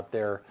town out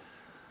there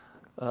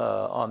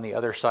on the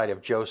other side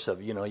of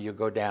Joseph? You know, you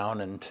go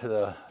down and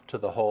to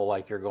the hole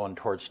like you're going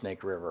towards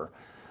Snake River.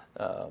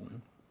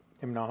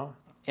 Imnaha?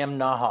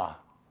 Imnaha.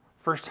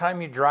 First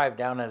time you drive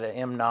down into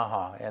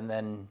Imnaha, and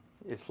then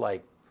it's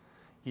like,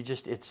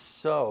 it's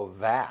so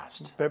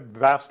vast. That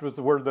vast was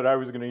the word that I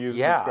was going to use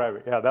to describe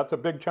it. Yeah, that's a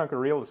big chunk of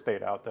real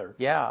estate out there.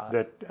 Yeah.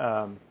 That,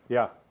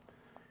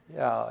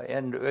 Yeah,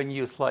 and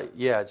you so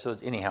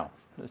anyhow,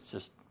 it's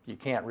just, you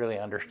can't really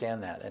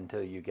understand that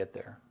until you get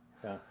there.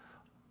 Yeah.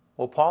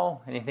 Well,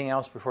 Paul, anything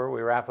else before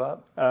we wrap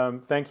up?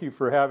 Thank you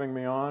for having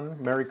me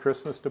on. Merry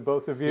Christmas to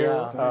both of you.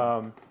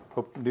 Yeah.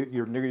 Hope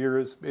your New Year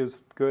is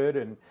good.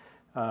 And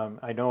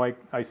I know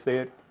I say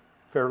it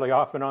fairly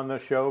often on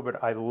this show,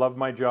 but I love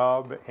my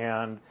job.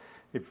 And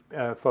if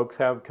folks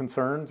have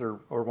concerns or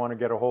want to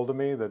get a hold of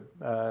me,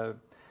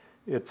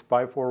 it's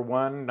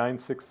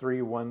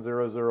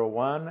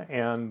 541-963-1001.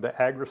 And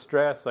the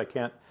agri-stress, I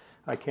can't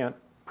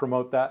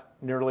promote that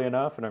nearly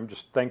enough. And I'm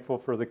just thankful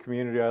for the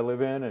community I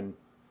live in and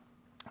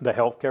the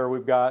health care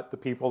we've got, the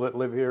people that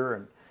live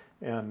here.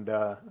 And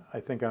I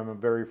think I'm a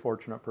very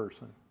fortunate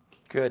person.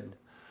 Good.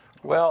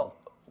 Well,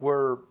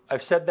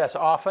 I've said this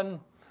often,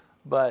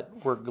 but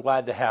we're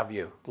glad to have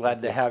you.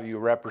 Glad to have you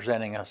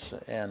representing us.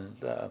 And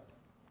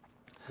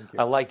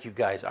I like you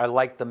guys. I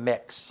like the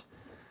mix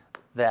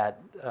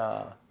that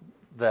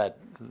the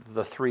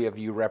three of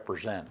you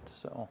represent.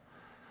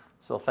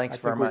 So thanks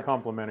very much. We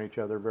complement each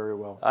other very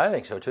well. I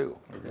think so too.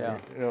 Yeah.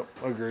 Yep,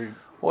 agreed.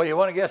 Well, you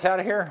want to get us out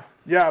of here?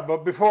 Yeah,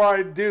 but before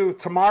I do,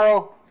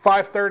 tomorrow,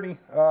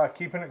 5:30,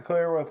 Keeping It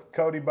Clear with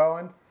Cody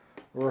Bowen.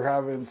 We're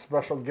having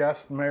special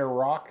guest Mayor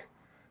Rock,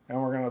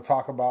 and we're going to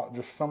talk about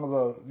just some of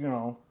the,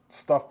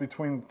 stuff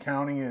between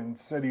county and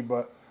city.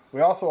 But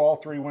we also all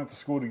three went to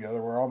school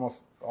together. We're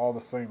almost all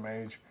the same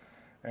age.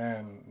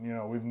 And,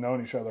 we've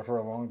known each other for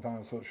a long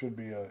time, so it should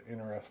be an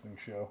interesting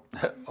show.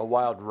 A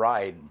wild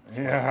ride.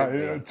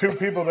 Yeah, two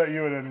people that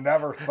you would have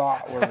never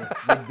thought would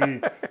be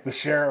the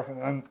sheriff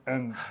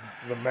and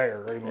the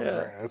mayor.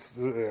 Yeah. It's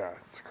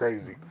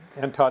crazy.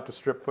 And taught to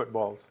strip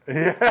footballs.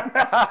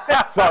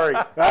 Yeah. Sorry.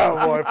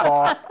 Oh, boy,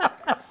 Paul.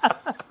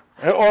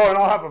 And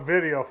I'll have a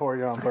video for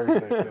you on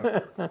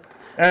Thursday, too.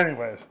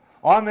 Anyways,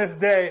 on this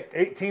day,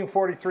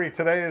 1843,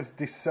 today is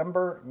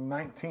December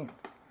 19th.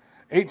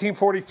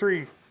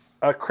 1843,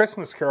 A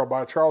Christmas Carol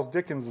by Charles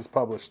Dickens is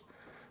published.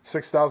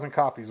 6,000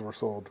 copies were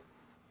sold.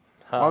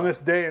 On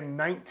this day in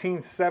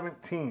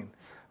 1917,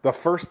 the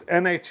first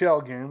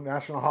NHL game,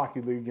 National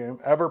Hockey League game,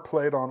 ever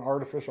played on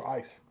artificial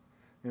ice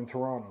in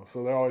Toronto.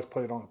 So they always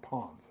played on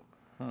ponds.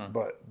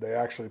 But they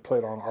actually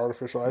played on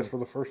artificial ice for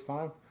the first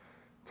time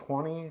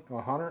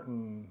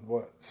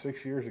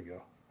 6 years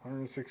ago.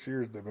 106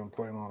 years they've been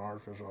playing on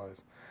artificial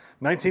ice.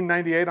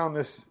 1998, on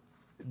this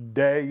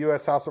day,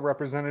 U.S. House of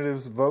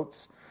Representatives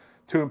votes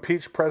to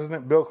impeach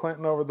President Bill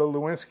Clinton over the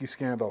Lewinsky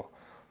scandal,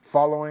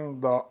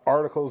 following the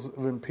articles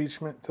of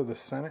impeachment to the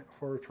Senate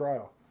for a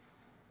trial.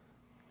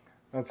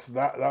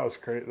 That was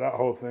crazy. That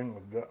whole thing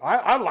with Bill.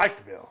 I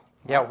liked Bill.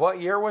 Yeah,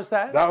 what year was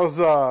that? That was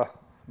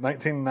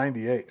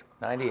 1998.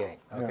 98.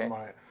 Okay.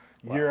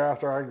 Yeah, year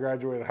after I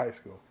graduated high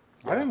school.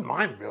 Yeah. I didn't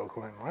mind Bill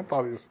Clinton. I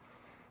thought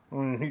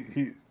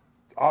he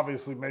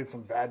obviously made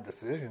some bad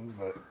decisions,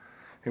 but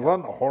he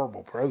wasn't a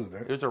horrible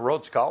president. He was a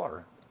Rhodes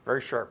Scholar. Very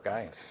sharp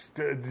guy.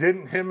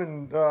 Didn't him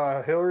and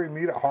Hillary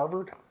meet at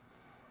Harvard?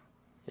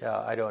 Yeah,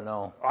 I don't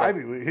know.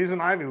 Ivy League. He's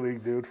an Ivy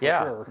League dude for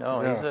sure.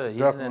 No, he's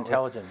an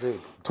intelligent dude.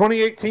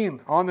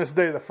 2018, on this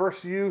day, the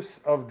first use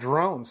of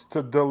drones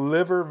to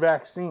deliver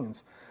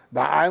vaccines.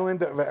 The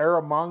island of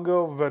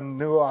Eramongo,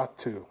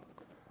 Vanuatu,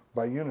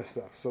 by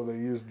UNICEF. So they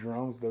use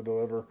drones to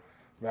deliver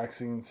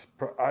vaccines.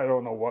 I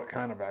don't know what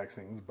kind of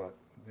vaccines, but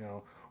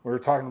we were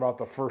talking about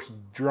the first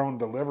drone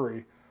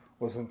delivery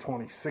was in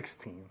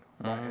 2016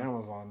 by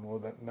Amazon. Well,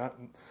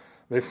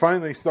 they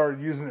finally started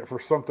using it for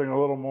something a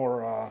little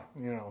more,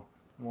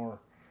 more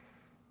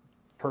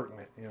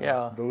pertinent.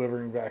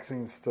 Delivering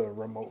vaccines to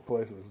remote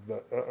places.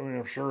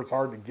 I'm sure it's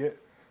hard to get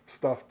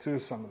stuff to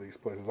some of these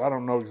places. I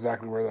don't know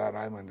exactly where that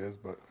island is,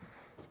 but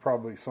it's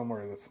probably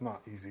somewhere that's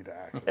not easy to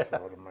access, I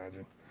would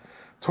imagine.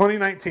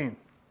 2019,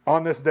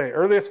 on this day,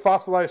 earliest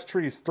fossilized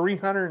trees,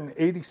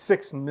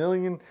 386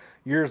 million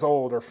years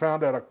old, are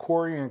found at a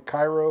quarry in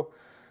Cairo,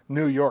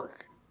 New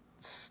York.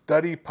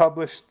 Study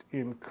published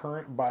in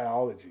Current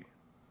Biology.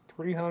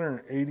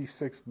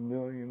 386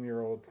 million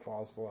year old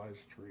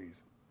fossilized trees.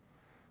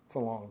 That's a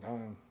long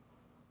time.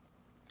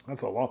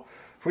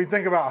 If we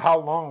think about how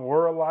long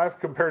we're alive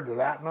compared to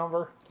that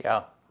number.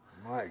 Yeah.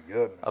 My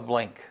goodness. A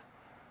blink.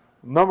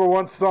 Number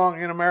one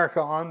song in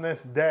America on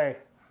this day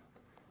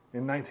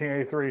in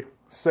 1983.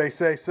 Say,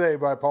 Say, Say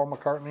by Paul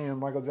McCartney and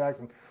Michael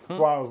Jackson. That's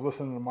why I was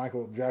listening to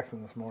Michael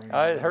Jackson this morning.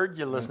 I heard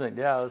you listening.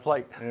 Yeah, it was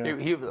like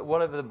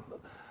one of the.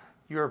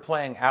 You were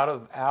playing Out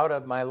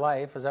of My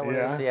Life. Is that what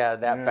it is? Yeah,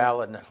 that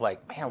ballad. And it's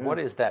like, man, what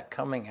is that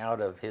coming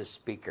out of his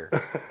speaker?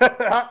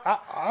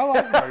 I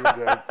like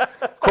Michael Jackson.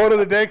 Quote of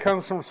the day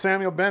comes from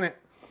Samuel Bennett.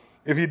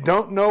 If you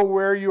don't know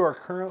where you are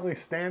currently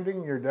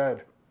standing, you're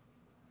dead.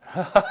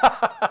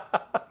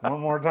 One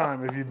more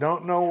time. If you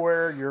don't know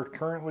where you're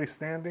currently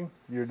standing,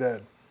 you're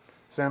dead.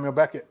 Samuel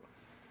Beckett.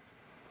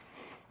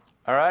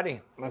 All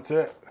righty. That's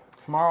it.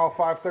 Tomorrow,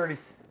 5:30.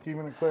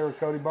 Keeping it clear with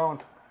Cody Bowen.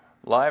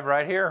 Live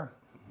right here.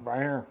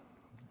 Right here.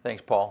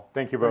 Thanks, Paul.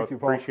 Thank you both. Thank you,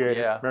 Paul. Appreciate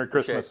it. Yeah. Merry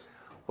appreciate Christmas.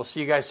 it. We'll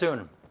see you guys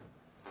soon.